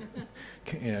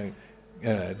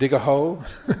 Dig a hole?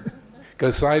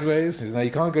 Go sideways? No, you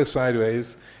can't go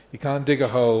sideways. You can't dig a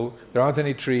hole. There aren't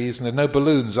any trees, and there are no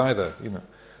balloons either.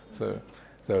 So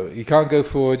you can't go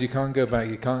forward, you can't go back,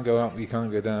 you can't go up, you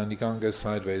can't go down, you can't go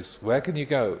sideways. Where can you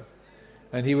go?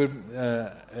 And he would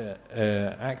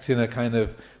act in a kind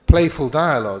of playful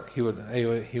dialogue. He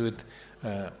would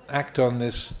act on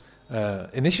this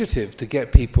initiative to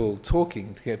get people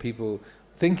talking, to get people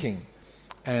thinking.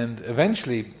 And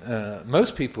eventually,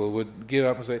 most people would give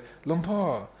up and say, Luang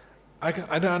Por, I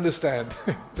don't understand.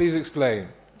 Please explain.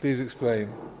 Please explain.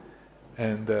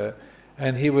 And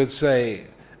he would say,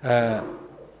 that's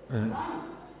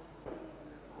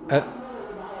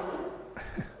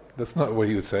not what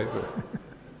he would say, but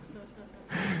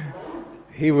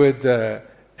he would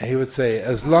say,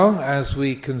 as long as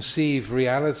we conceive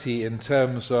reality in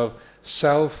terms of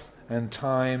self and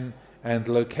time and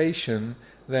location,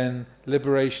 then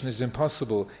liberation is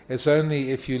impossible. It's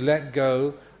only if you let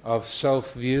go of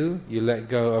self-view, you let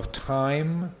go of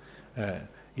time,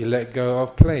 You let go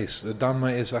of place. The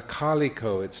Dhamma is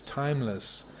akaliko, it's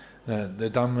timeless.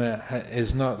 The Dhamma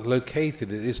is not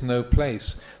located, it is no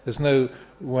place. There's no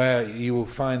where you will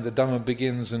find the Dhamma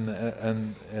begins and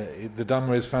the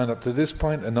Dhamma is found up to this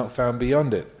point and not found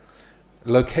beyond it.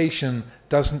 Location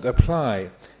doesn't apply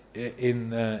in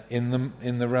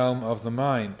the realm of the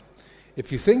mind.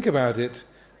 If you think about it,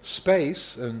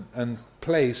 space and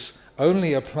place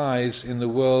only applies in the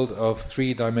world of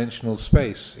three-dimensional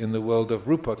space, in the world of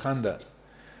rupa khandha.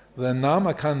 The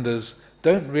nama khandhas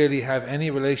don't really have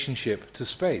any relationship to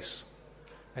space.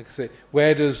 I can say,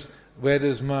 where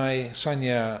does my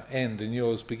sanya end and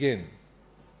yours begin?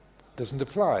 Doesn't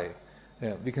apply.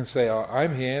 We can say, oh,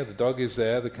 I'm here, the dog is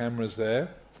there, the camera's there,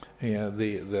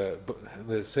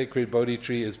 the sacred Bodhi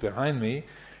tree is behind me.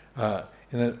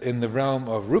 In the realm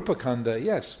of rupa khandha,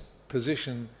 yes,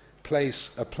 position, place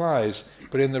applies,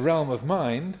 but in the realm of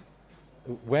mind,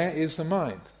 where is the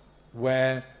mind?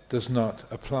 Where does not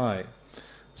apply?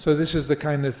 So this is the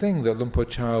kind of thing that Luang Por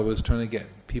Chah was trying to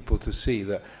get people to see,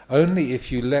 that only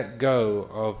if you let go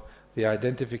of the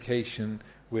identification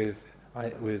with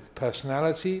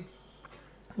personality,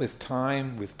 with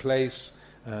time, with place,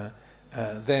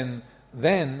 then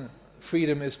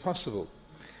freedom is possible.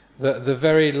 The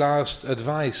very last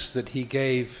advice that he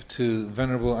gave to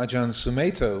Venerable Ajahn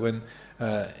Sumedho, when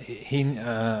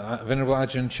Venerable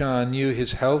Ajahn Chah knew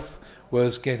his health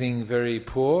was getting very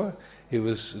poor, he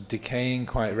was decaying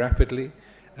quite rapidly,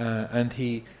 and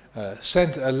he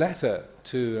sent a letter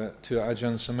to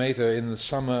Ajahn Sumedho in the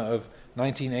summer of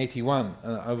 1981.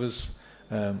 I was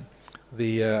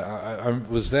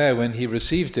there when he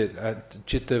received it at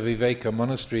Chitta Viveka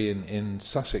Monastery in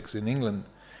Sussex, in England,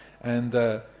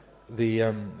 and he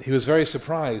was very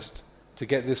surprised to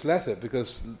get this letter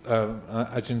because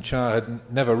Ajahn Chah had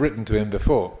never written to him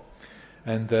before,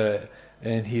 and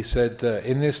he said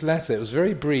in this letter, it was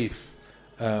very brief,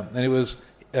 and it was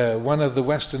one of the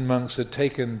Western monks had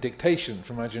taken dictation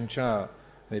from Ajahn Chah.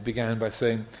 And it began by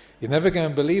saying, "You're never going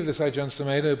to believe this, Ajahn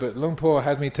Sumedho, but Luang Por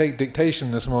had me take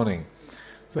dictation this morning."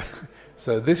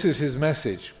 So this is his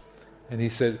message, and he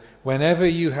said, "Whenever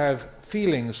you have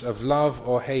feelings of love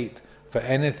or hate for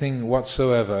anything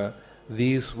whatsoever,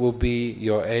 these will be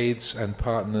your aids and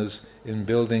partners in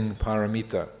building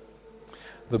paramita.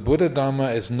 The Buddha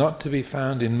Dhamma is not to be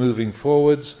found in moving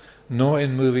forwards, nor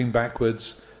in moving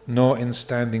backwards, nor in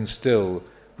standing still.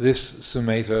 This,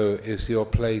 Sumedho, is your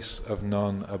place of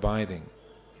non-abiding."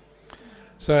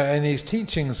 So in these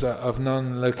teachings of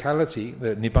non-locality,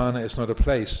 that Nibbana is not a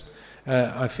place,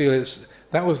 I feel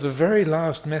that was the very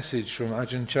last message from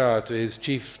Ajahn Chah to his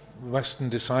chief Western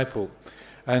disciple.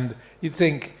 And you'd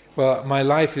think, well, my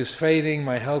life is fading,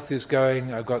 my health is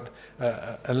going, I've got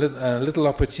a little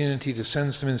opportunity to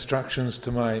send some instructions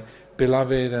to my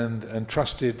beloved and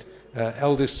trusted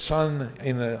eldest son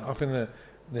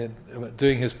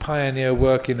doing his pioneer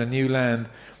work in a new land.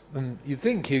 And you'd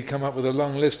think he'd come up with a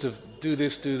long list of do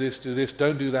this, do this, do this,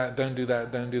 don't do that, don't do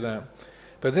that, don't do that.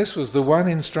 But this was the one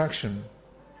instruction.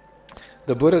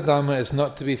 The Buddha Dhamma is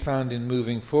not to be found in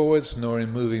moving forwards, nor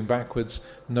in moving backwards,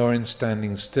 nor in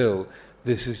standing still.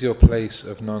 This is your place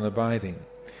of non-abiding.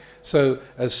 So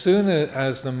as soon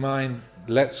as the mind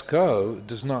lets go,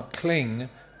 does not cling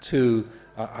to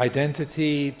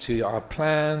identity, to our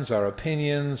plans, our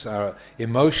opinions, our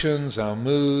emotions, our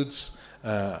moods,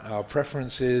 our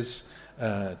preferences,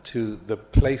 to the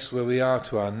place where we are,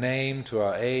 to our name, to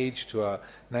our age, to our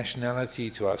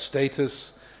nationality, to our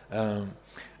status,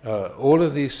 all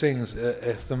of these things,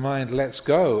 if the mind lets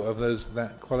go of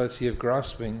that quality of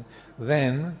grasping,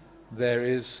 then there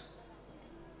is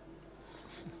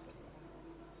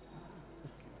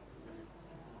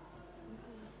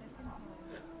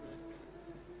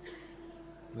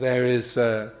that's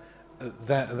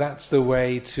the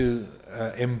way to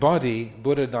embody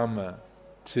Buddha Dhamma,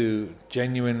 to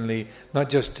genuinely not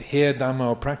just hear Dhamma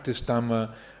or practice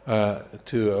Dhamma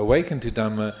to awaken to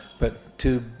Dhamma, but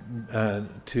to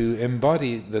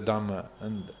embody the Dhamma.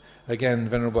 And again,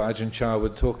 Venerable Ajahn Chah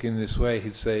would talk in this way.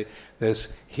 He'd say,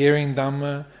 there's hearing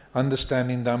Dhamma,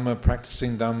 understanding Dhamma,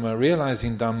 practicing Dhamma,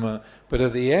 realizing Dhamma, but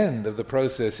at the end of the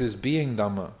process is being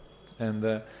Dhamma.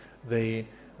 And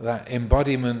that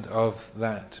embodiment of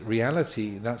that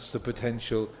reality, that's the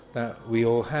potential that we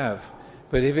all have.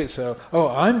 But if it's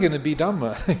I'm going to be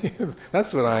Dhamma,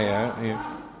 that's what I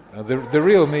am. The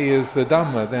real me is the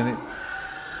Dhamma, then it...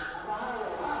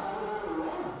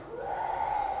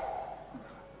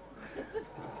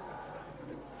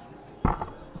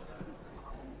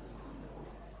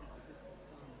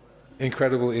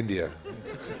 Incredible India.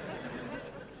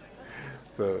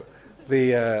 So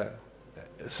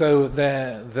so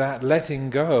that letting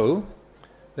go,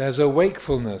 there's a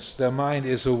wakefulness. The mind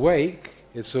is awake,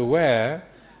 it's aware,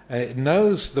 and it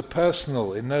knows the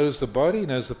personal, it knows the body,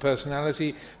 knows the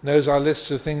personality, knows our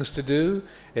lists of things to do,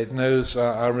 it knows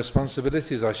our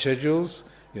responsibilities, our schedules,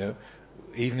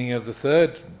 evening of the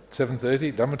 3rd,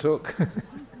 7:30, Dhamma talk.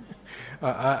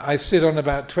 I sit on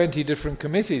about 20 different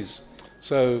committees,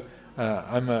 so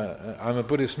I'm a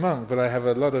Buddhist monk, but I have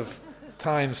a lot of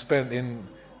time spent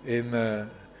in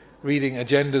reading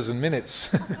agendas and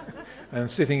minutes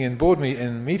and sitting in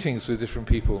in meetings with different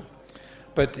people.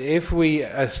 But if we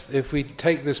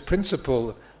take this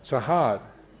principle to heart,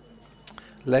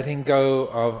 letting go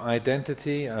of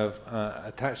identity, of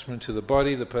attachment to the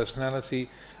body, the personality,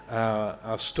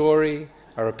 our story,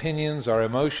 our opinions, our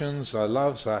emotions, our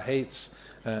loves, our hates,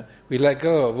 we let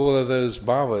go of all of those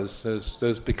bhavas,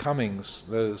 those becomings,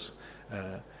 those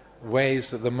ways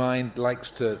that the mind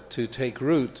likes to take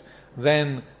root,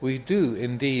 then we do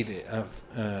indeed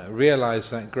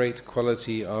realize that great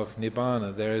quality of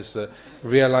Nibbana. There is the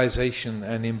realization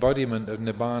and embodiment of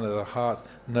Nibbana. The heart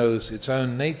knows its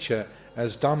own nature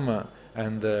as Dhamma,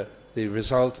 and the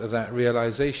result of that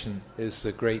realization is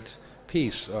the great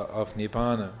peace of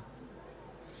Nibbana.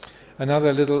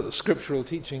 Another little scriptural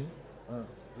teaching, the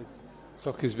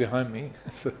clock is behind me,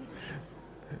 so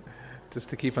just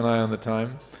to keep an eye on the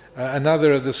time.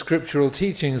 Another of the scriptural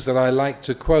teachings that I like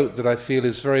to quote, that I feel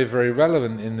is very, very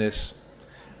relevant in this,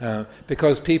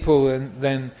 because people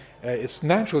then it's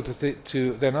natural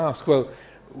to then ask, well,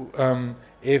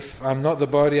 if I'm not the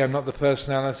body, I'm not the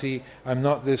personality, I'm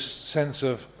not this sense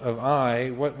of I,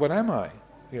 what am I?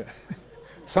 Yeah.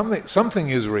 Something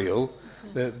is real.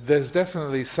 There's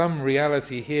definitely some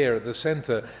reality here at the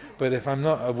center, but if I'm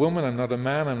not a woman, I'm not a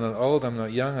man, I'm not old, I'm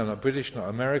not young, I'm not British, not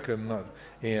American, not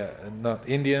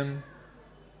Indian,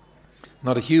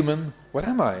 not a human, what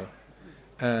am I?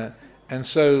 And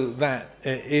so that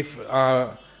if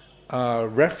our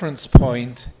reference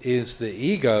point is the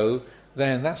ego,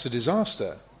 then that's a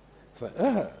disaster. It's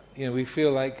like, we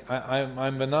feel like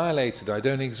I'm annihilated, I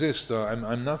don't exist, or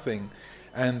I'm nothing.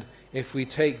 And if we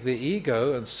take the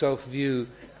ego and self-view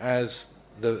as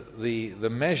the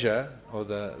measure or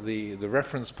the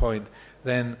reference point,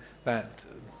 then that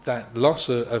loss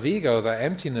of ego, that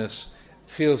emptiness,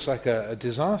 feels like a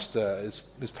disaster.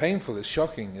 It's painful, it's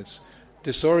shocking, it's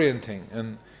disorienting.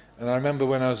 And I remember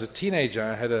when I was a teenager,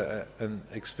 I had an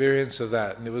experience of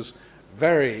that, and it was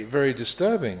very, very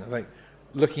disturbing. Like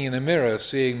looking in a mirror,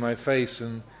 seeing my face,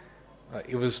 and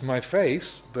it was my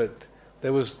face, but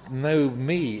there was no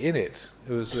me in it.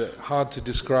 It was hard to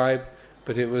describe,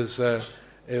 but it was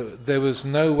there was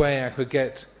no way I could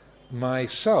get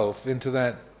myself into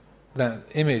that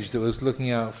image that was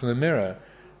looking out from the mirror.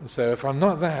 And so if I'm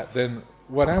not that, then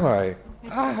what am I?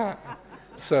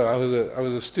 So I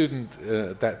was a student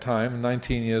at that time,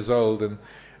 19 years old, and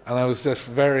I was just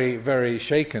very, very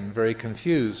shaken, very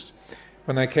confused.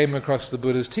 When I came across the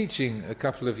Buddha's teaching a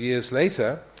couple of years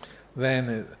later,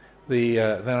 then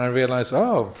I realized,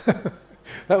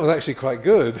 that was actually quite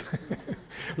good.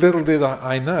 Little did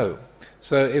I know.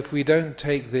 So if we don't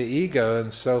take the ego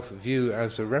and self-view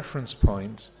as a reference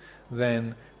point,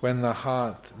 then when the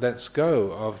heart lets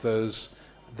go of those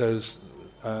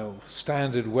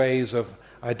standard ways of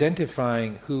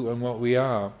identifying who and what we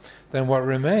are, then what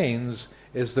remains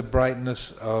is the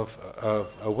brightness of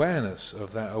awareness,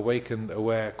 of that awakened,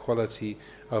 aware quality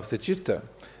of the citta.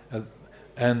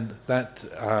 And that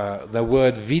the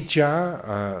word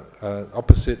vijja,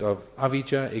 opposite of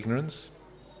avijja, ignorance.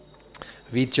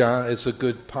 Vijja is a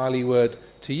good Pali word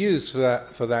to use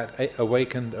for that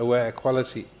awakened, aware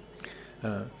quality.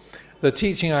 The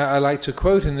teaching I like to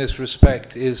quote in this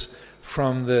respect is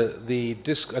from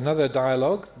another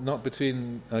dialogue, not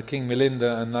between King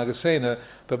Milinda and Nagasena,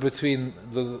 but between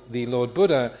the Lord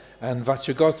Buddha and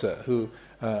Vacchagotta, who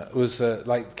was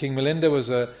like King Milinda was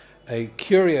a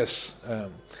curious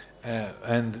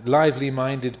and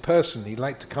lively-minded person. He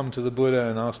liked to come to the Buddha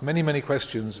and ask many, many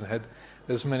questions, and had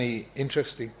as many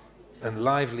interesting and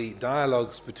lively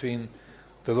dialogues between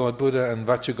the Lord Buddha and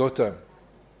Vacchagotta.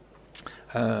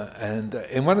 And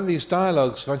in one of these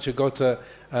dialogues, Vacchagotta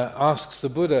asks the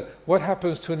Buddha, what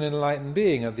happens to an enlightened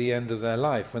being at the end of their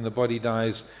life when the body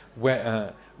dies?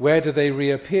 Where do they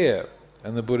reappear?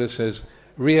 And the Buddha says,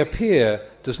 reappear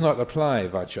does not apply,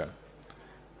 Vaccha.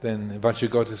 Then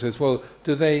Vacchagotta says, well,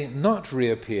 do they not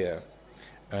reappear?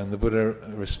 And the Buddha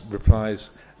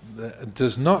replies,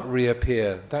 does not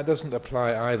reappear, that doesn't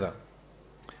apply either.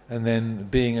 And then,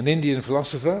 being an Indian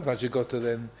philosopher, Vacchagotta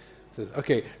then says,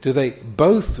 okay, do they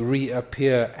both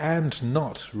reappear and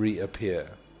not reappear?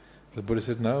 The Buddha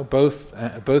said, no,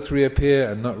 both reappear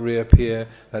and not reappear,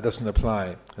 that doesn't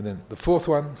apply. And then the fourth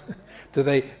one, do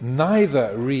they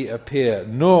neither reappear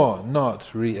nor not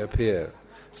reappear?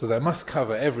 So they must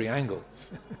cover every angle.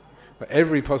 But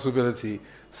every possibility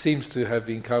seems to have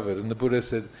been covered. And the Buddha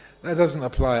said, that doesn't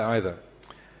apply either.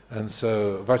 And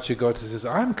so Vacchagotta says,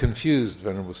 I'm confused,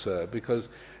 Venerable Sir, because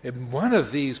one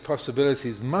of these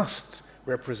possibilities must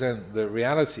represent the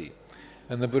reality.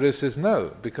 And the Buddha says,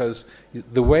 no, because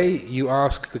the way you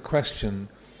ask the question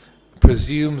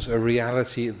presumes a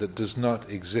reality that does not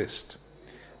exist.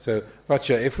 So,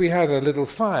 Vaccha, if we had a little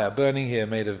fire burning here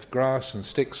made of grass and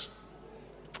sticks,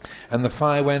 and the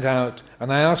fire went out,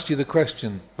 and I asked you the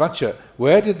question, Vaccha,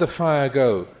 where did the fire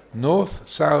go? North,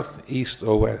 south, east,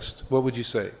 or west? What would you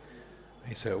say?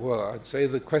 He said, well, I'd say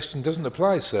the question doesn't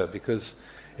apply, sir, because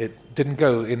it didn't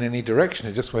go in any direction,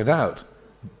 it just went out.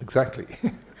 Exactly.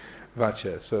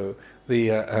 Vaccha. So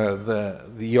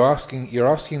you're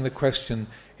asking the question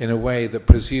in a way that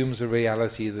presumes a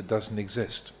reality that doesn't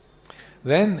exist.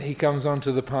 Then he comes on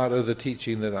to the part of the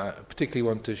teaching that I particularly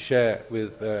want to share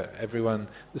with everyone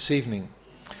this evening.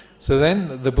 So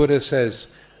then the Buddha says,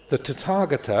 the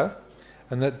Tathagata,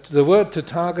 and that the word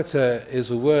Tathagata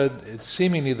is a word it's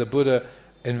seemingly the Buddha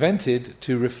invented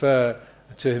to refer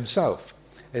to himself.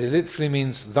 It literally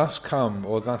means thus come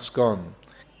or thus gone.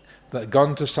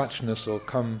 Gone to suchness or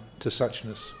come to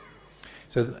suchness.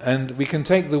 So, and we can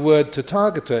take the word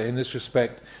Tathagata in this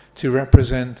respect to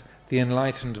represent the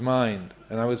enlightened mind.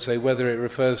 And I would say whether it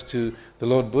refers to the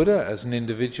Lord Buddha as an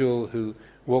individual who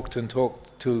walked and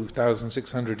talked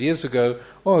 2,600 years ago,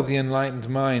 or the enlightened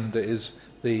mind that is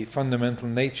the fundamental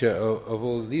nature of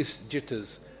all these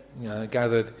jittas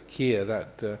gathered here,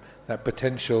 that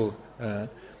potential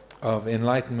of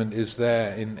enlightenment is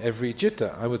there in every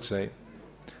citta, I would say.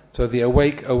 So the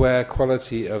awake, aware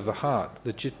quality of the heart,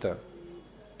 the citta.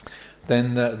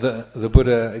 Then the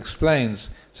Buddha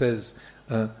explains, says,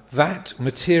 that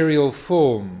material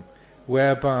form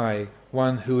whereby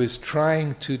one who is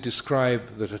trying to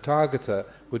describe the Tathagata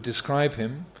would describe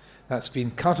him, that's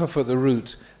been cut off at the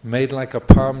root, made like a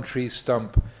palm tree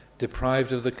stump,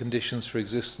 deprived of the conditions for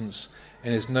existence,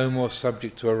 and is no more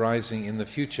subject to arising in the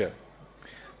future.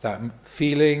 That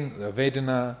feeling, the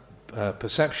Vedana,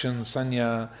 perception,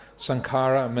 sanya,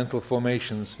 sankhara, mental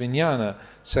formations, vijnana,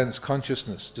 sense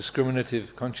consciousness,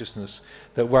 discriminative consciousness,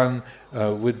 that one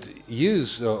would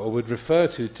use or would refer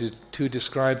to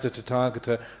describe the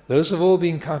Tathagata, those have all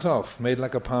been cut off, made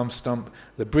like a palm stump.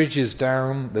 The bridge is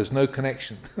down, there's no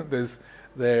connection.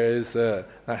 that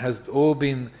has all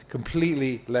been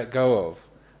completely let go of.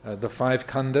 The five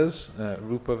khandhas,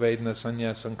 Rupa, Vedana,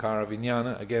 Sanya, Sankhara,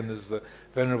 Vijnana, again as the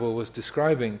Venerable was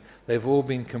describing, they've all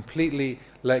been completely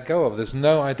let go of. There's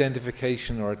no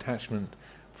identification or attachment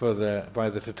by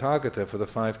the Tathagata for the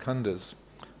five khandhas.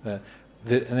 And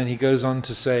then he goes on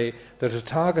to say that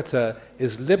Tathagata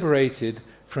is liberated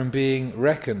from being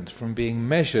reckoned, from being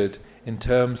measured in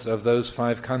terms of those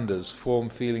five khandhas, form,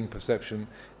 feeling, perception,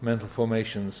 mental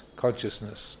formations,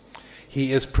 consciousness.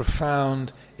 He is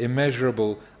profound,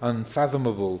 immeasurable,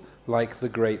 unfathomable, like the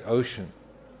great ocean.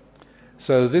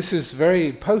 So this is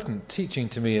very potent teaching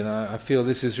to me, and I feel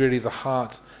this is really the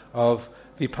heart of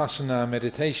vipassana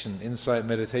meditation, insight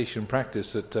meditation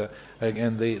practice that,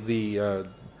 again, the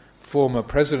former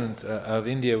president of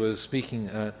India was speaking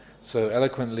so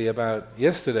eloquently about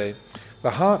yesterday.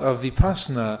 The heart of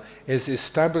vipassana is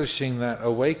establishing that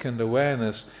awakened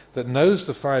awareness that knows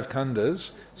the five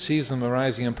khandhas, sees them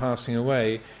arising and passing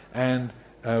away, and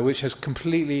which has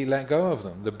completely let go of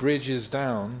them. The bridge is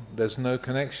down, there's no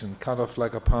connection, cut off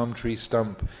like a palm tree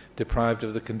stump, deprived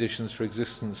of the conditions for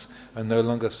existence, and no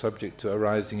longer subject to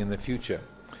arising in the future.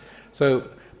 So,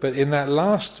 but in that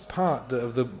last part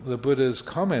of the Buddha's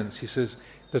comments, he says,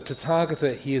 the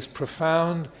Tathagata, he is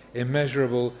profound,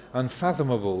 immeasurable,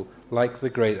 unfathomable, like the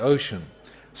great ocean.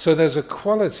 So there's a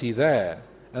quality there,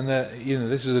 and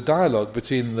this is a dialogue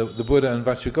between the Buddha and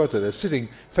Vacchagotta. They're sitting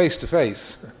face to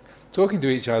face, talking to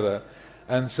each other,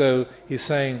 and so he's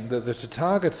saying that the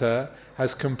Tathagata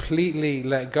has completely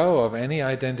let go of any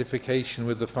identification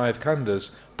with the five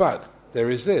khandhas, but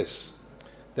there is this.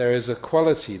 There is a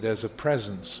quality, there's a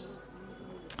presence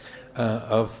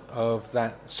of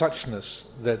that suchness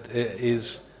that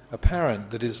is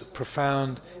apparent, that is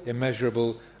profound,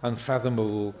 immeasurable,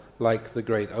 unfathomable, like the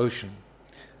great ocean.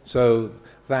 So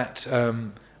that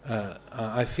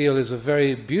I feel is a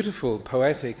very beautiful,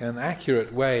 poetic and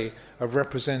accurate way of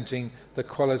representing the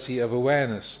quality of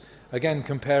awareness. Again,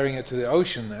 comparing it to the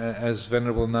ocean, as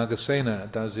Venerable Nagasena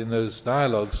does in those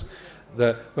dialogues,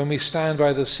 that when we stand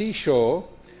by the seashore,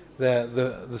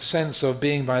 the sense of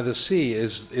being by the sea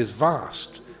is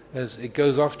vast. as it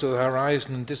goes off to the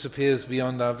horizon and disappears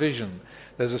beyond our vision.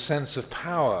 There's a sense of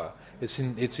power.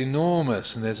 It's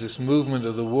enormous, and there's this movement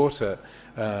of the water.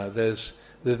 There's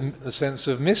the sense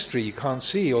of mystery. You can't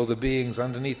see all the beings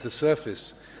underneath the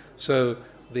surface. So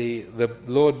the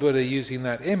Lord Buddha, using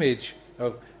that image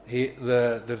of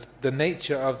the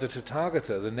nature of the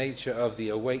Tathagata, the nature of the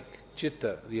awake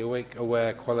citta, the awake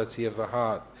aware quality of the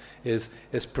heart, is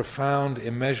profound,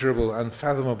 immeasurable,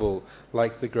 unfathomable,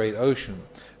 like the great ocean.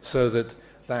 So that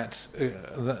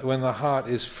when the heart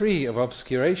is free of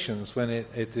obscurations, when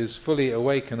it is fully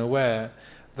awake and aware,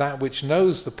 that which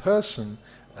knows the person,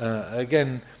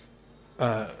 not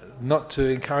to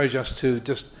encourage us to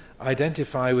just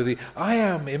identify with the I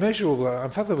am immeasurable,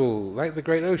 unfathomable, like the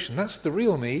great ocean, that's the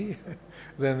real me,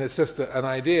 then it's just an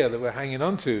idea that we're hanging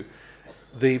on to.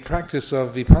 The practice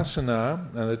of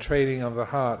vipassana and the training of the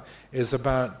heart is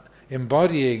about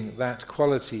embodying that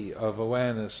quality of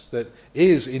awareness that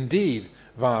is indeed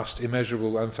vast,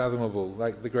 immeasurable, unfathomable,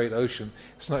 like the great ocean.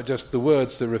 It's not just the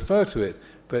words that refer to it,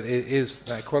 but it is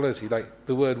that quality. Like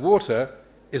the word water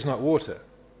is not water,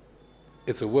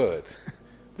 it's a word.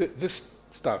 This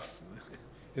stuff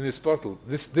in this bottle,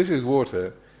 this is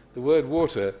water. The word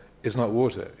water is not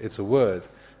water, it's a word.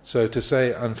 So to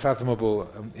say unfathomable,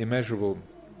 immeasurable,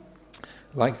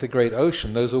 like the great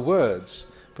ocean, those are words,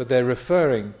 but they're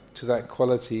referring to that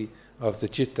quality of the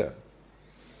citta.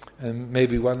 And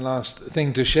maybe one last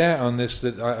thing to share on this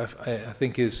that I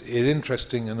think is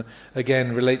interesting, and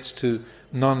again relates to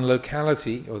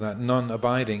non-locality, or that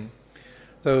non-abiding.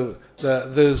 So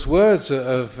those words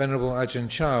of Venerable Ajahn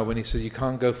Chah, when he said you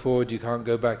can't go forward, you can't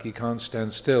go back, you can't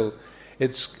stand still,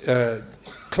 it's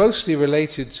closely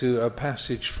related to a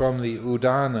passage from the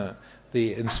Udana,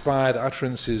 the inspired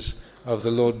utterances of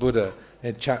the Lord Buddha,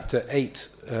 in chapter 8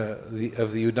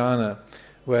 of the Udana,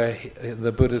 where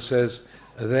the Buddha says,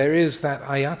 there is that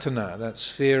ayatana, that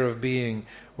sphere of being,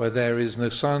 where there is no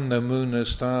sun, no moon, no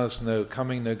stars, no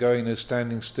coming, no going, no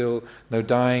standing still, no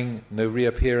dying, no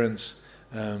reappearance.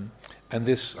 And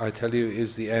this, I tell you,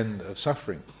 is the end of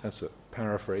suffering. That's a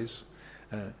paraphrase.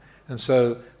 And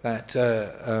so that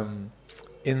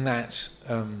in that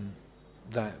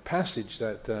passage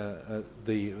that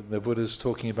the Buddha's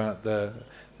talking about the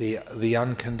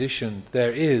unconditioned,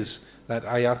 there is that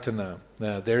ayatana.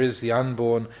 There is the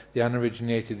unborn, the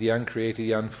unoriginated, the uncreated,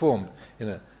 the unformed.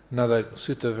 In another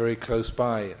sutta very close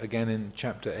by, again in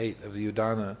chapter 8 of the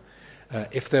Udana,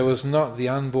 if there was not the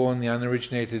unborn, the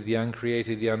unoriginated, the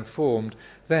uncreated, the unformed,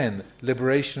 then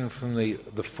liberation from the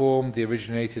formed, the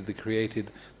originated, the created,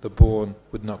 the born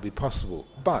would not be possible.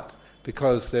 But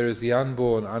because there is the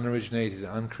unborn, unoriginated,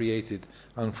 uncreated,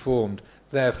 unformed,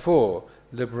 therefore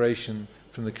liberation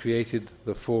from the created,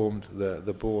 the formed,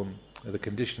 the born, the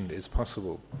conditioned is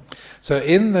possible. So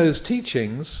in those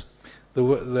teachings,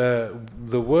 the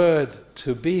word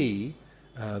to be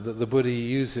that the Buddha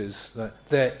uses, that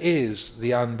there is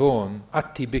the unborn,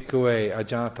 atti bhikkhave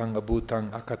ajatang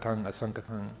abhutang akatang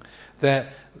asankatang.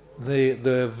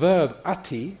 The verb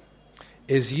atti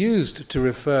is used to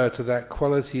refer to that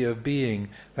quality of being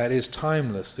that is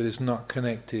timeless, that is not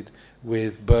connected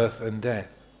with birth and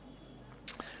death.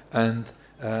 And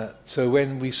so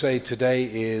when we say today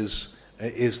is the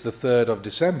 3rd of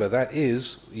December, that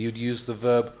is, you'd use the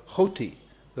verb hoti,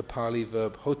 the Pali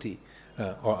verb hoti,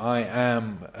 or I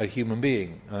am a human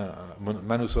being,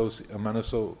 manusosi,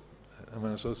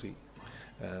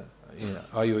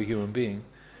 are you a human being?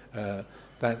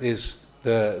 That is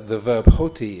the verb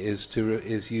hoti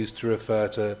is used to refer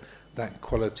to that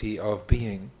quality of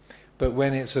being. But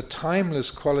when it's a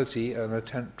timeless quality and a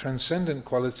transcendent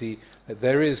quality, that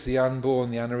there is the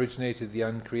unborn, the unoriginated, the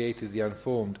uncreated, the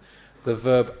unformed, the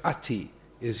verb ati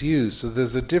is used. So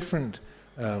there's a different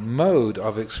mode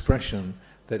of expression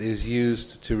that is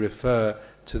used to refer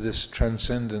to this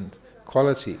transcendent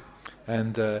quality.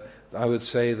 And I would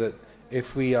say that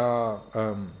if we are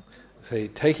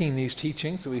taking these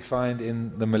teachings that we find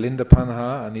in the Milinda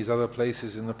Panha and these other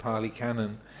places in the Pali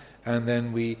Canon, and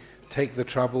then we take the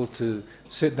trouble to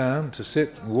sit down, to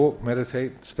sit, walk,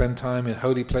 meditate, spend time in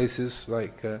holy places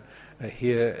like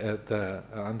here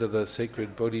under the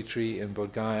sacred Bodhi tree in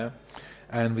Bodh Gaya,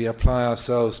 and we apply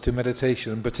ourselves to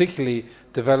meditation, and particularly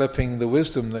developing the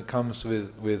wisdom that comes with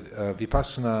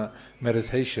vipassana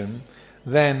meditation,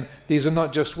 then these are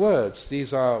not just words,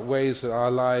 these are ways that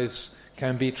our lives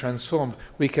can be transformed.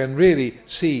 We can really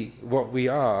see what we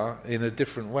are in a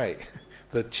different way.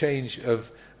 The change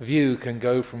of view can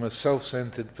go from a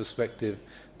self-centered perspective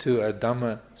to a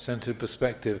Dhamma-centered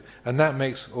perspective, and that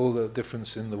makes all the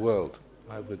difference in the world,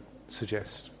 I would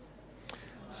suggest.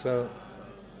 So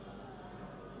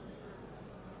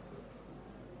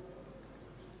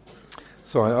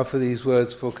So I offer these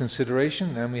words for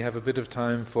consideration, and we have a bit of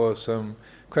time for some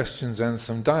questions and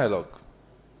some dialogue.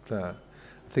 I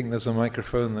think there's a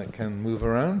microphone that can move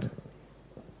around.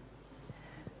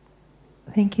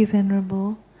 Thank you,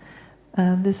 Venerable.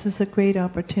 This is a great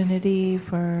opportunity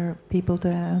for people to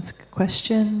ask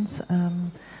questions.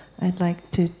 I'd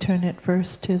like to turn it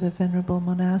first to the Venerable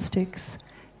Monastics,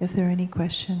 if there are any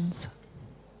questions.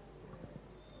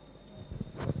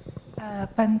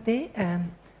 Bhante,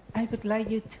 I would like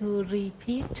you to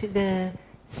repeat the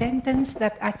sentence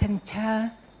that Ajahn Chah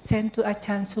sent to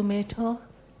Ajahn Sumedho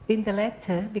in the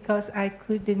letter, because I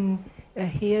couldn't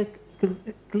hear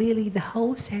clearly the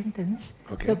whole sentence.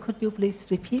 Okay. So could you please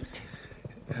repeat?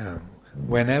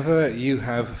 Whenever you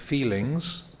have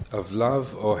feelings of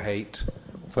love or hate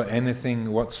for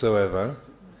anything whatsoever,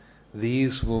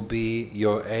 these will be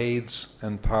your aids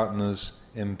and partners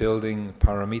in building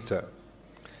paramita.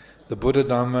 The Buddha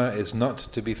Dhamma is not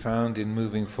to be found in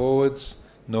moving forwards,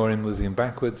 nor in moving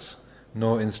backwards,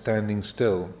 nor in standing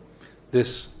still.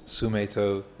 This,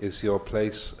 Sumedho, is your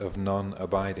place of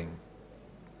non-abiding.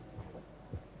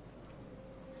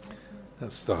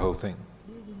 That's the whole thing.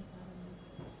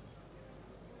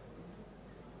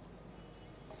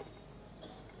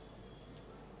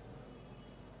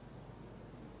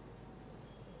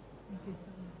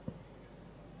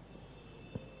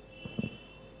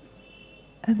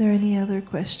 Are there any other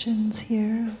questions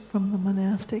here from the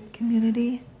monastic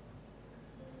community?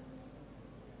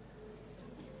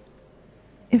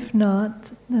 If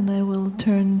not, then I will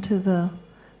turn to the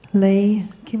lay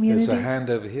community. There's a hand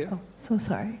over here. Oh, so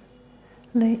sorry.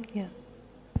 Lay, yes.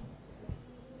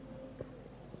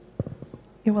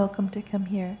 You're welcome to come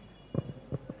here.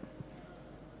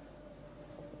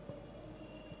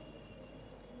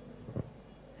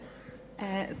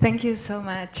 Thank you so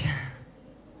much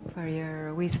for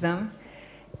your wisdom.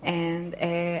 And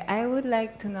I would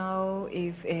like to know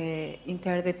if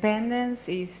interdependence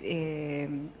is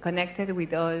connected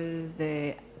with all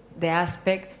the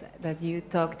aspects that you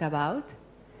talked about.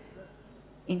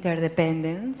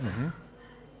 Interdependence. Mm-hmm.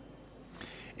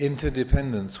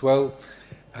 Interdependence. Well,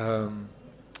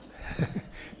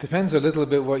 depends a little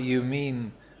bit what you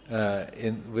mean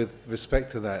with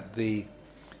respect to that. The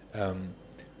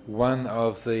one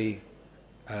of the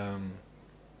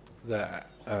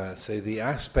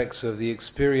aspects of the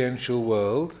experiential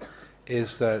world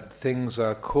is that things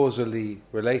are causally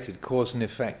related. Cause and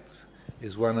effect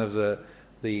is one of the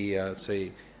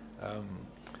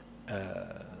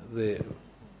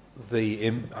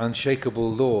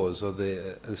unshakable laws, or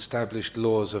the established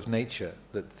laws of nature,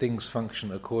 that things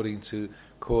function according to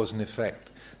cause and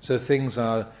effect. So things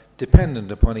are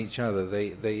dependent upon each other.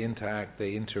 They interact.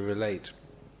 They interrelate.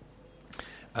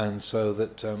 And so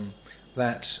that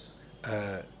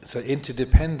so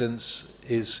interdependence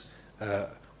is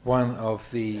one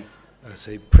of the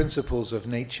principles of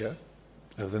nature,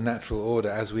 of the natural order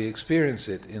as we experience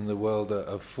it in the world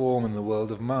of form and the world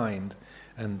of mind,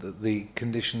 and the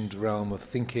conditioned realm of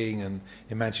thinking and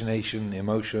imagination,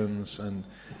 emotions, and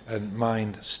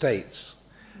mind states.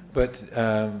 But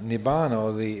Nibbana,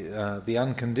 or the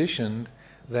unconditioned,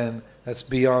 then that's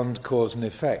beyond cause and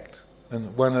effect.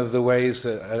 And one of the ways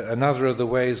another of the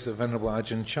ways that Venerable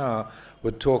Ajahn Chah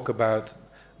would talk about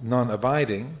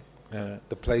non-abiding,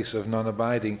 the place of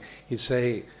non-abiding, he'd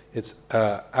say it's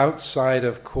outside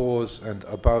of cause and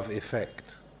above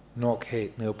effect, nok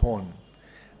het nil porn.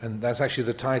 And that's actually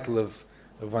the title of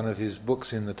one of his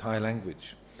books in the Thai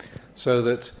language. So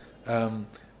that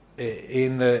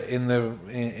in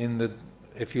the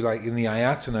if you like, in the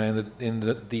ayatana, in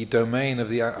the domain of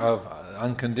the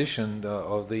unconditioned,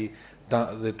 of the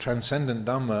transcendent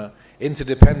Dhamma,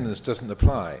 interdependence doesn't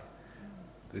apply,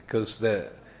 because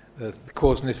the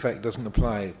cause and effect doesn't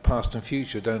apply, past and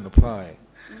future don't apply,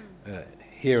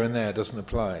 here and there doesn't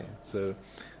apply, so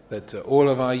that all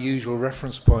of our usual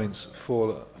reference points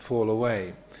fall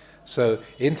away. So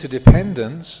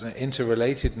interdependence,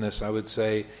 interrelatedness, I would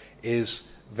say, is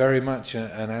very much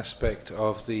an aspect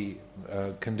of the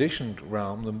conditioned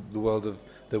realm, the world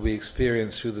that we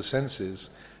experience through the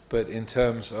senses, but in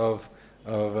terms of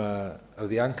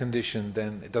the unconditioned,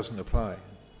 then it doesn't apply.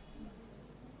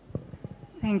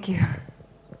 Thank you.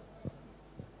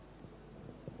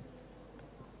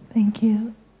 Thank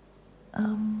you.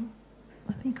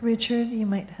 I think, Richard, you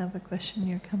might have a question.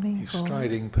 You're coming He's forward.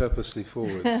 striding purposely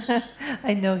forwards.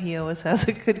 I know he always has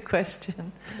a good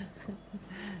question.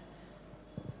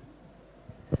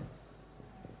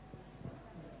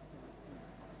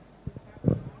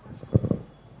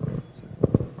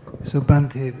 So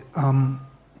Bhante,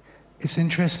 it's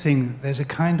interesting, there's a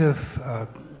kind of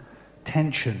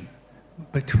tension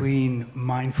between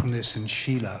mindfulness and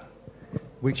Shila,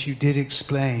 which you did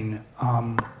explain,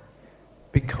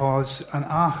 because an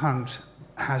arhat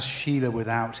has Shila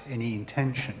without any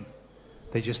intention.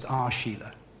 They just are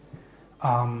Shila.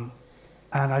 And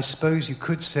I suppose you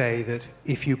could say that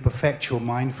if you perfect your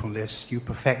mindfulness, you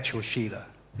perfect your Shila.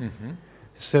 Mm-hmm.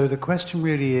 So the question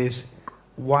really is,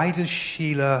 why does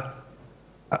Shila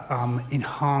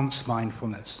enhance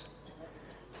mindfulness?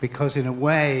 Because in a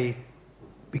way,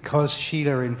 because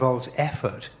Shila involves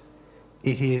effort,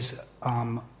 it is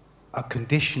a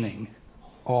conditioning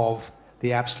of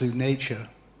the absolute nature,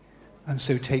 and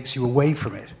so takes you away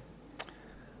from it.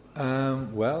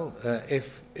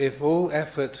 If all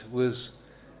effort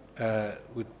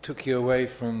took you away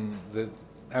from the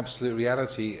absolute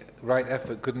reality, right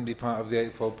effort couldn't be part of the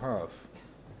Eightfold Path.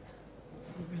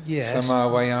 Yes. Sama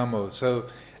Vayamo. So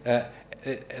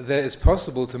it's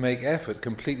possible to make effort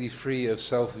completely free of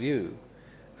self-view,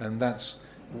 and that's.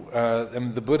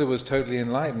 The Buddha was totally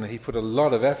enlightened. He put a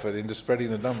lot of effort into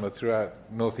spreading the Dhamma throughout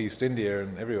northeast India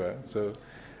and everywhere. So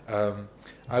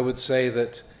I would say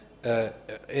that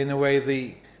in a way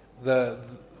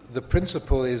the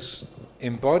principle is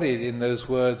embodied in those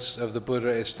words of the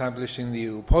Buddha establishing the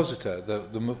Uposita,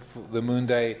 the moon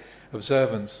day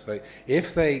observance. Like,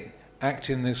 if they act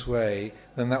in this way,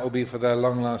 then that will be for their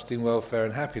long-lasting welfare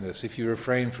and happiness. If you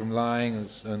refrain from lying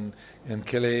and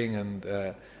killing, and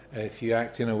if you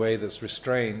act in a way that's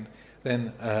restrained,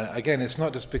 then again, it's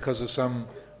not just because of some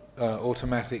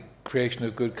automatic creation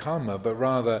of good karma, but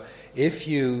rather, if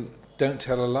you don't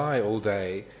tell a lie all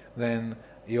day, then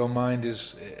your mind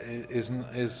is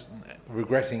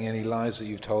regretting any lies that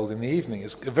you've told in the evening.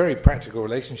 It's a very practical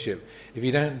relationship. If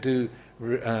you don't do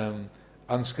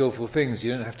unskillful things,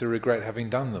 you don't have to regret having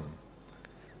done them.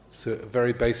 It's a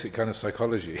very basic kind of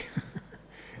psychology.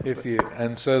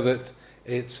 And so that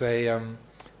it's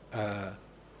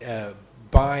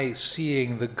by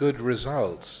seeing the good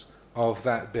results of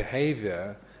that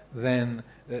behavior, then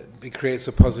it creates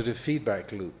a positive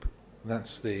feedback loop.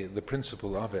 That's the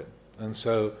principle of it. And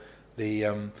so they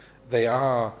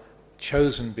are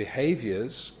chosen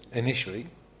behaviors initially,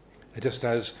 just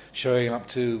as showing up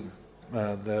to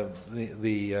the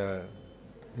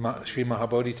Sri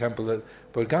Mahabodhi temple at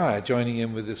Bodh Gaya, joining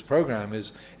in with this program,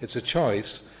 it's a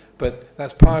choice. But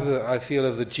that's part of, I feel,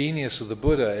 of the genius of the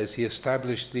Buddha, is he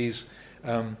established these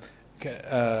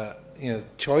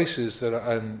choices that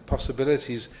are, and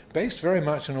possibilities based very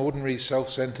much on ordinary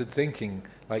self-centered thinking.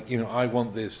 Like, I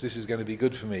want this is going to be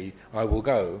good for me, I will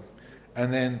go.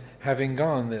 And then having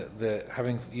gone,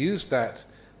 having used that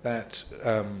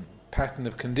pattern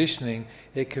of conditioning,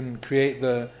 it can create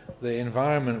the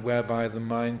environment whereby the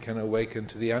mind can awaken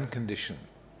to the unconditioned.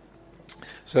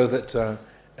 So that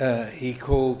he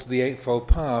called the Eightfold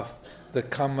Path the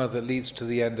karma that leads to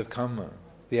the end of karma,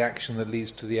 the action that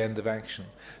leads to the end of action.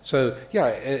 So, yeah,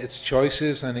 it's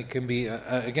choices, and it can be,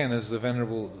 again, as the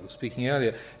Venerable was speaking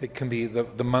earlier, it can be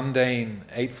the mundane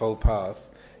Eightfold Path.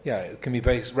 Yeah, it can be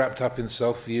wrapped up in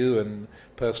self-view and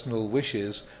personal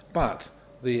wishes, but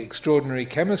the extraordinary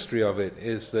chemistry of it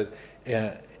is that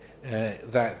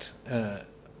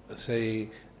say,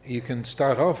 you can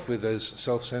start off with those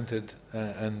self-centered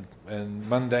and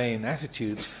mundane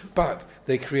attitudes, but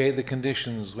they create the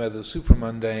conditions where the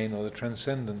supramundane or the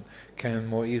transcendent can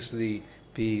more easily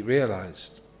be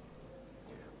realized.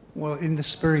 Well, in the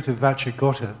spirit of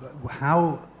Vacchagotta,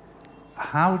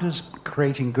 how does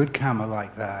creating good karma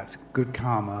like that, good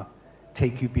karma,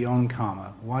 take you beyond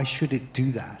karma? Why should it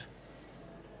do that?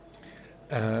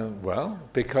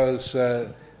 Because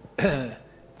the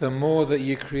more that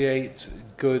you create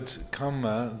good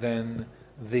karma, then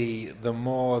the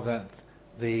more that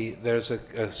there's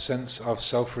a sense of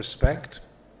self-respect.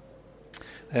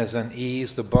 There's an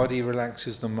ease, the body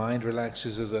relaxes, the mind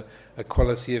relaxes, there's a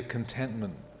quality of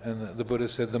contentment. And the Buddha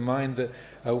said, the mind that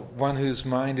one whose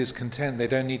mind is content, they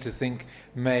don't need to think,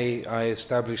 may I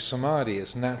establish samadhi.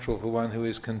 It's natural for one who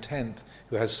is content,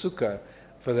 who has sukha,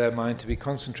 for their mind to be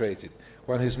concentrated.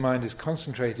 One whose mind is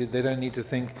concentrated, they don't need to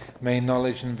think, may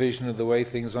knowledge and vision of the way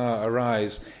things are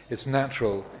arise. It's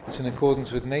natural, it's in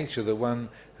accordance with nature that one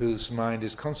whose mind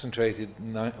is concentrated,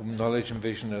 knowledge and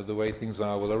vision of the way things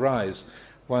are will arise.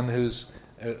 One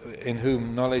in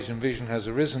whom knowledge and vision has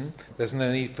arisen, there's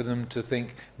no need for them to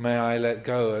think, may I let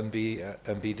go and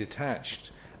be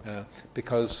detached.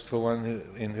 Because for one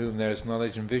in whom there is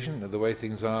knowledge and vision of the way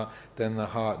things are, then the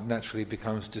heart naturally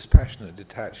becomes dispassionate,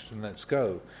 detached, and lets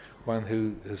go. One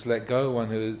who has let go, one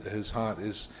whose heart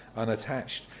is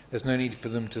unattached, there's no need for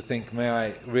them to think, may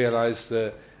I realize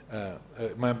may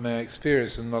I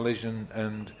experience the knowledge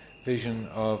and vision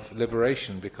of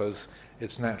liberation, because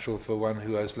it's natural for one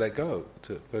who has let go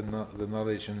for the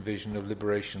knowledge and vision of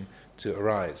liberation to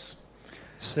arise.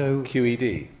 So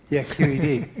QED. Yeah,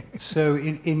 QED. So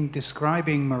in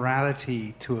describing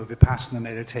morality to a Vipassana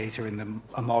meditator,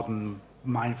 a modern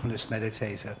mindfulness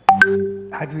meditator,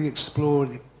 have you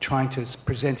explored trying to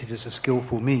present it as a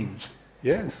skillful means?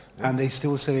 Yes. And they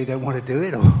still say they don't want to do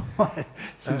it, or what?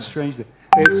 Seems strange.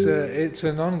 It's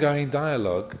an ongoing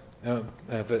dialogue,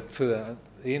 but for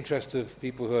the interest of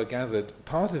people who are gathered,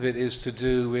 part of it is to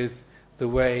do with the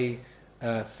way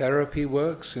therapy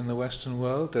works in the Western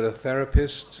world. That a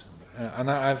therapist,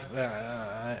 and I've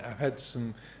had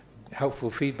some helpful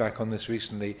feedback on this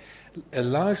recently.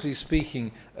 Largely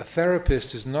speaking, a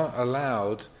therapist is not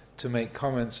allowed to make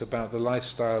comments about the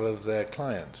lifestyle of their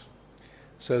client.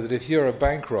 So that if you're a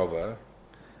bank robber,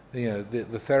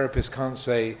 the therapist can't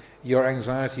say your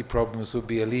anxiety problems would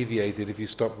be alleviated if you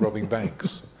stopped robbing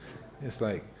banks. It's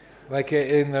like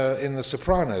in the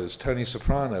Sopranos, Tony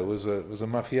Soprano was a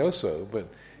mafioso, but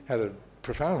had a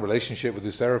profound relationship with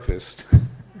his therapist.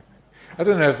 I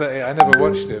don't know if I never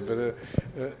watched it,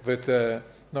 but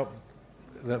not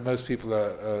that most people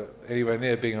are anywhere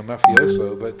near being a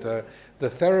mafioso. But the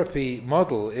therapy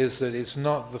model is that it's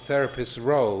not the therapist's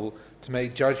role to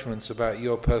make judgments about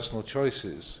your personal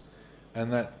choices,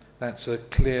 and that's a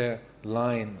clear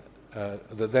line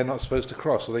that they're not supposed to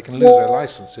cross, or they can lose their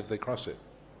license if they cross it.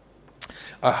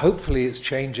 Hopefully it's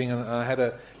changing, and I had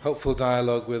a helpful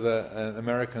dialogue with an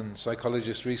American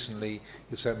psychologist recently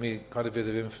who sent me quite a bit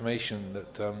of information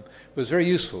that was very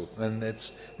useful, and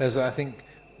there's I think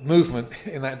movement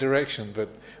in that direction. But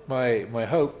my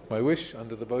hope, my wish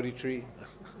under the Bodhi tree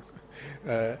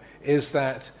is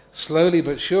that slowly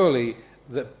but surely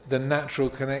the natural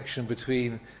connection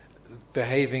between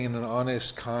behaving in an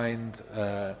honest, kind,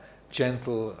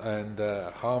 gentle and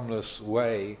harmless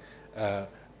way,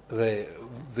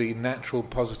 the natural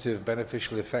positive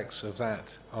beneficial effects of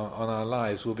that on our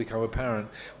lives will become apparent,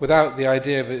 without the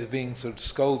idea of it being sort of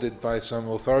scolded by some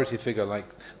authority figure like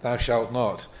thou shalt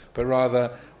not, but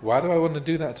rather, why do I want to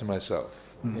do that to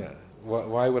myself? Yeah,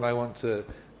 why would I want to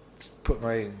put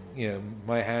my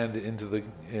hand into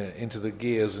the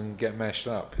gears and get mashed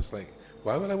up? It's like,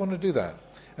 why would I want to do that?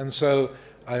 And so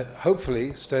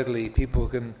hopefully steadily people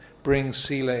can bring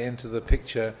sila into the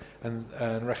picture and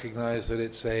recognize that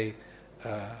it's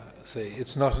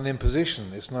it's not an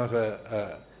imposition, it's not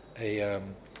a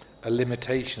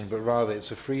limitation, but rather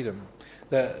it's a freedom.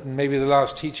 That maybe the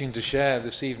last teaching to share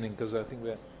this evening, because I think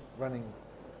we're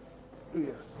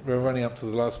running up to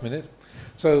the last minute.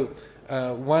 So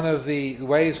one of the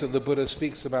ways that the Buddha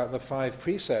speaks about the 5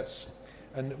 precepts,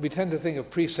 and we tend to think of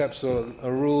precepts or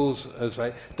rules as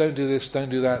like, don't do this, don't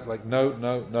do that, like no,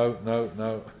 no, no, no,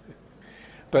 no.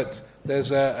 But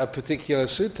there's a particular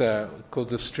sutta called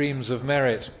the Streams of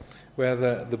Merit, where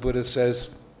the Buddha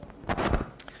says,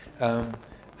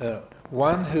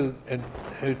 one who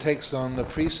takes on the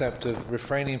precept of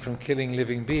refraining from killing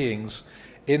living beings,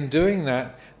 in doing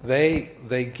that,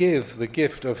 they give the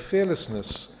gift of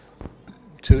fearlessness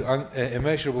to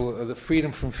immeasurable, the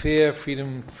freedom from fear,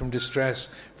 freedom from distress,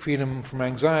 freedom from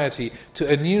anxiety,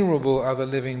 to innumerable other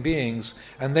living beings,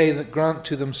 and they that grant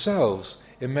to themselves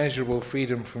immeasurable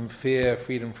freedom from fear,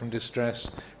 freedom from distress,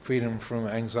 freedom from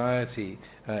anxiety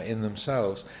in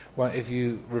themselves. One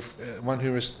who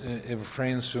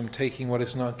refrains from taking what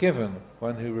is not given,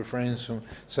 one who refrains from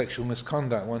sexual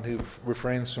misconduct, one who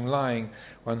refrains from lying,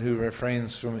 one who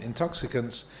refrains from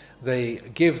intoxicants, they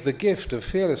give the gift of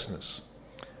fearlessness.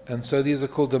 And so these are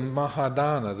called the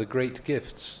Mahadana, the great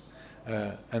gifts.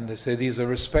 And they say these are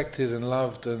respected and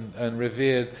loved and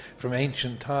revered from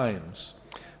ancient times.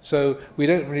 So we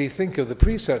don't really think of the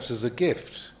precepts as a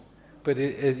gift, but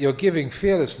you're giving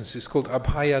fearlessness. It's called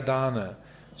Abhayadana.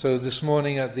 So this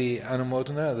morning at the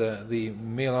Anumodana, the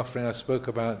meal offering, I spoke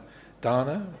about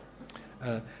dana.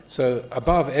 So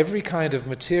above every kind of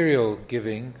material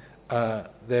giving,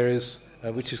 there is,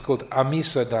 which is called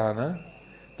Amisadana.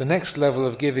 The next level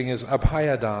of giving is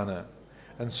Abhayadana.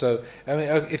 And so, I mean,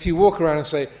 if you walk around and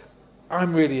say,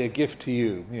 I'm really a gift to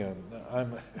you,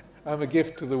 I'm a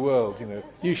gift to the world,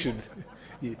 you should,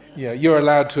 you're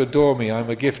allowed to adore me, I'm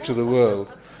a gift to the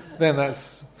world, then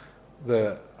that's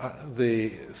the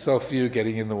self-view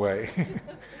getting in the way.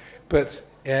 But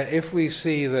if we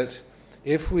see that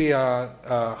if we are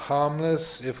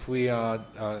harmless, if we are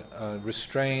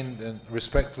restrained and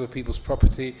respectful of people's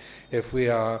property, if we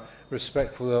are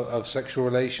respectful of sexual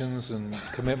relations and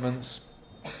commitments,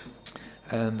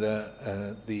 and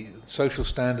the social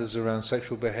standards around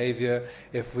sexual behavior,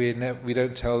 if we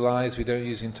don't tell lies, we don't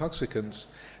use intoxicants,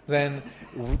 then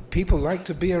people like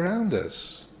to be around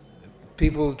us.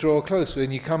 people draw close.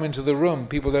 When you come into the room,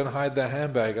 people don't hide their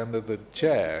handbag under the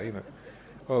chair, you know.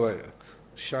 Or like,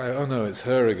 shy, oh no, it's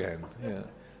her again. Yeah.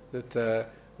 That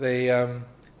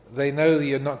they know that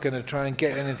you're not going to try and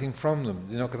get anything from them.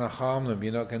 You're not going to harm them.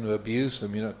 You're not going to abuse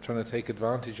them. You're not trying to take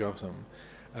advantage of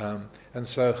them. And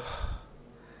so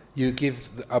you give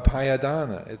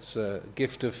abhayadana. It's a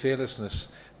gift of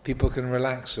fearlessness. People can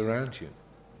relax around you.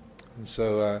 And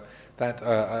so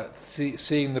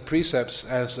seeing the precepts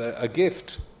as a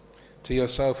gift to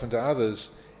yourself and to others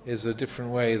is a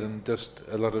different way than just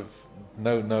a lot of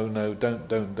no, no, no,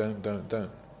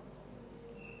 don't.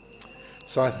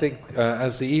 So I think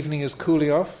as the evening is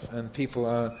cooling off and people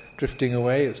are drifting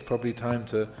away, it's probably time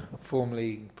to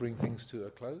formally bring things to a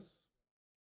close.